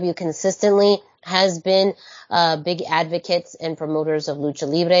 MLW consistently has been, big advocates and promoters of Lucha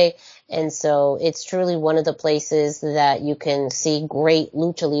Libre. And so it's truly one of the places that you can see great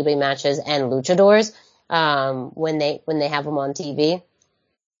Lucha Libre matches and luchadors, when they have them on TV.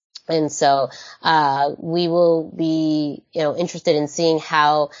 And so, we will be, interested in seeing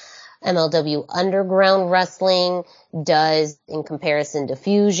how MLW Underground Wrestling does in comparison to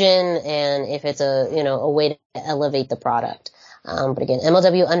Fusion, and if it's a way to elevate the product. But again,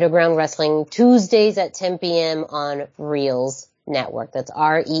 MLW Underground Wrestling, Tuesdays at 10 p.m. on Reelz Network. That's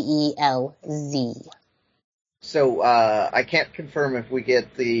REELZ. So, I can't confirm if we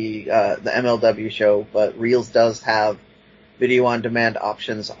get the MLW show, but Reelz does have video on demand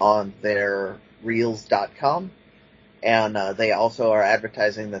options on their Reelz.com. And, they also are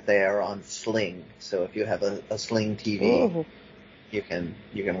advertising that they are on Sling. So if you have a Sling TV, you can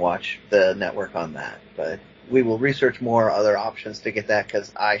watch the network on that. But we will research more other options to get that,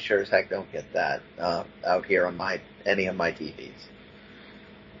 because I sure as heck don't get that out here on any of my TVs.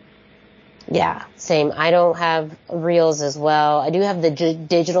 Yeah, same. I don't have Reelz as well. I do have the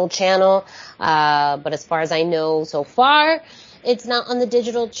digital channel, but as far as I know so far, it's not on the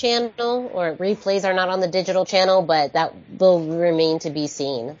digital channel, or replays are not on the digital channel, but that will remain to be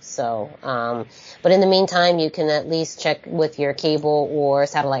seen. So, but in the meantime, you can at least check with your cable or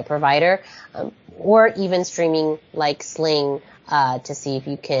satellite provider, or even streaming like Sling, to see if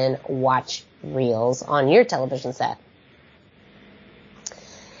you can watch Reelz on your television set.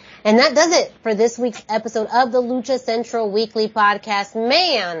 And that does it for this week's episode of the Lucha Central Weekly Podcast.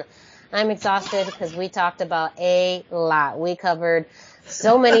 Man, I'm exhausted because we talked about a lot. We covered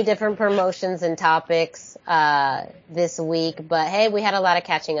so many different promotions and topics this week, but hey, we had a lot of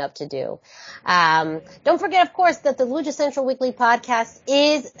catching up to do. Don't forget, of course, that the Lucha Central Weekly Podcast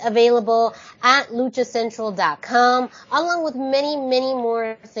is available at luchacentral.com, along with many, many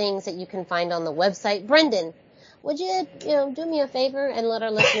more things that you can find on the website. Brendan, would you, do me a favor and let our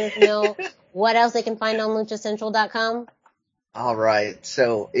listeners know what else they can find on luchacentral.com? All right.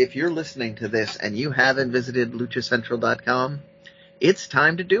 So if you're listening to this and you haven't visited luchacentral.com, it's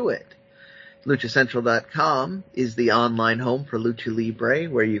time to do it. luchacentral.com is the online home for Lucha Libre,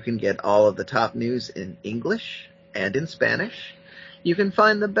 where you can get all of the top news in English and in Spanish. You can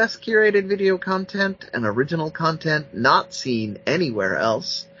find the best curated video content and original content not seen anywhere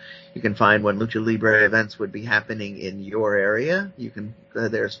else. You can find when Lucha Libre events would be happening in your area.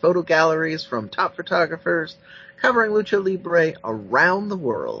 There's photo galleries from top photographers covering Lucha Libre around the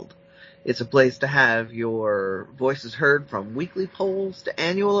world. It's a place to have your voices heard, from weekly polls to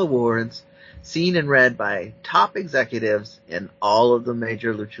annual awards, seen and read by top executives in all of the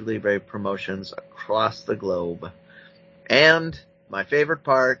major Lucha Libre promotions across the globe. And my favorite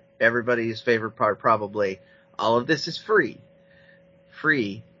part, everybody's favorite part probably, all of this is free.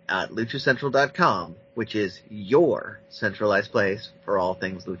 Free at luchacentral.com, which is your centralized place for all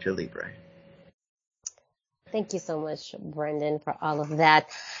things Lucha Libre. Thank you so much, Brendan, for all of that.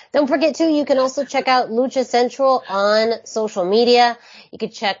 Don't forget, too, you can also check out Lucha Central on social media. You can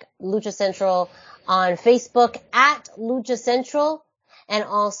check Lucha Central on Facebook at Lucha Central and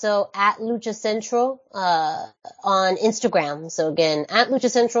also at Lucha Central on Instagram. So, again, at Lucha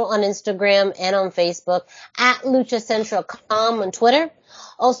Central on Instagram and on Facebook, at Lucha Central.com on Twitter.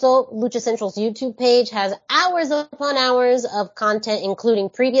 Also, Lucha Central's YouTube page has hours upon hours of content, including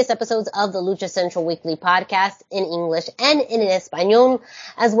previous episodes of the Lucha Central Weekly Podcast in English and in Espanol,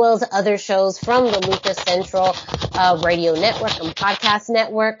 as well as other shows from the Lucha Central radio network and podcast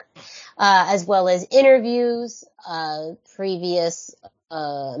network, as well as interviews, previous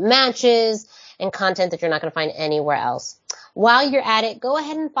matches, and content that you're not going to find anywhere else. While you're at it, go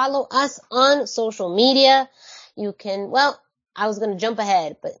ahead and follow us on social media. You can, I was going to jump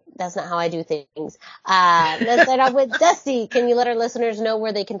ahead, but that's not how I do things. Let's start off with Dusty. Can you let our listeners know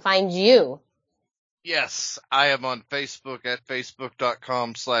where they can find you? Yes, I am on Facebook at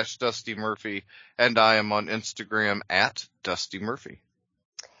facebook.com/Dusty Murphy, and I am on Instagram at Dusty Murphy.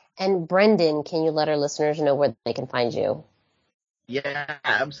 And Brendan, can you let our listeners know where they can find you? Yeah,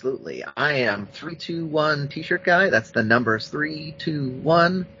 absolutely. I am 321 T-shirt guy. That's the numbers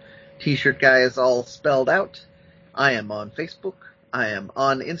 321. T-shirt guy is all spelled out. I am on Facebook, I am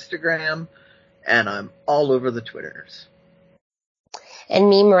on Instagram, and I'm all over the Twitters. And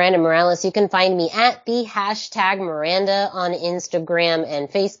me, Miranda Morales, you can find me at the hashtag Miranda on Instagram and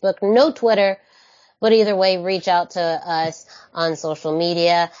Facebook. No Twitter, but either way, reach out to us on social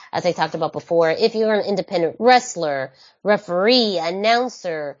media. As I talked about before, if you're an independent wrestler, referee,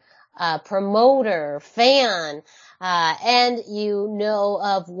 announcer, promoter, fan, and you know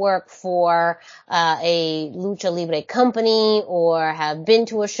of work for a Lucha Libre company or have been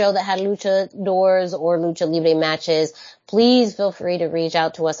to a show that had luchadors or Lucha Libre matches, please feel free to reach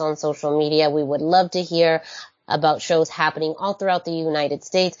out to us on social media. We would love to hear about shows happening all throughout the United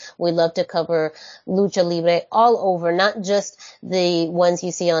States. We love to cover Lucha Libre all over, not just the ones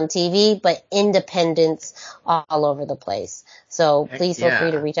you see on TV, but independents all over the place. So please feel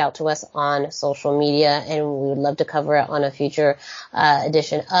free to reach out to us on social media, and we would love to cover it on a future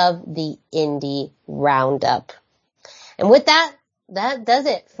edition of the Indie Roundup. And with that, that does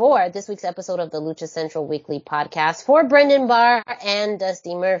it for this week's episode of the Lucha Central Weekly Podcast. For Brendan Barr and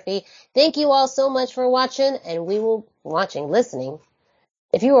Dusty Murphy, thank you all so much for watching, and we will listening.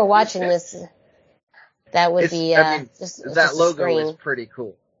 If you were watching this, that would be just that a logo screen. is pretty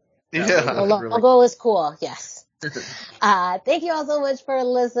cool. Yeah, the logo is cool. Yes. Thank you all so much for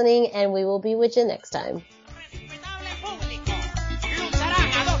listening, and we will be with you next time.